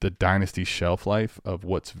the dynasty shelf life of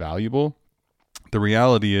what's valuable, the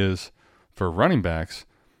reality is for running backs,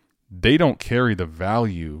 they don't carry the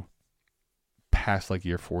value past like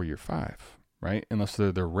year 4, year 5, right? Unless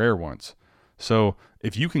they're rare ones. So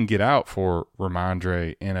if you can get out for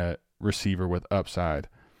Ramondre and a receiver with upside,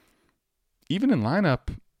 even in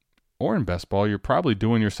lineup or in best ball, you're probably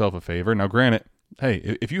doing yourself a favor. Now, granted,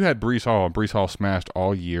 hey, if you had Breece Hall and Breece Hall smashed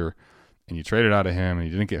all year and you traded out of him and he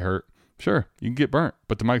didn't get hurt, sure, you can get burnt.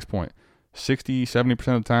 But to Mike's point, 60, 70%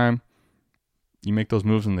 of the time, you make those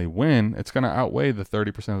moves and they win, it's going to outweigh the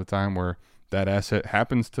 30% of the time where that asset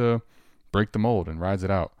happens to break the mold and rides it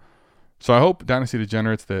out. So I hope, Dynasty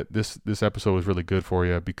Degenerates, that this episode was really good for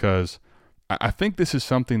you, because I think this is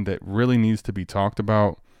something that really needs to be talked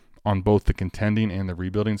about on both the contending and the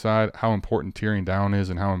rebuilding side, how important tearing down is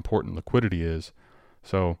and how important liquidity is.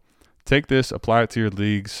 So take this, apply it to your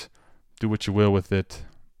leagues, do what you will with it,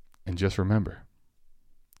 and just remember,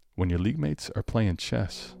 when your league mates are playing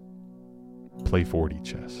chess, play 4D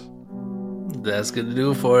chess. That's going to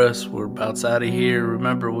do it for us. We're about out of here.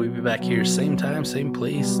 Remember, we'll be back here same time, same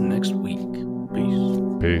place next week.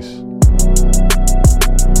 Peace. Peace.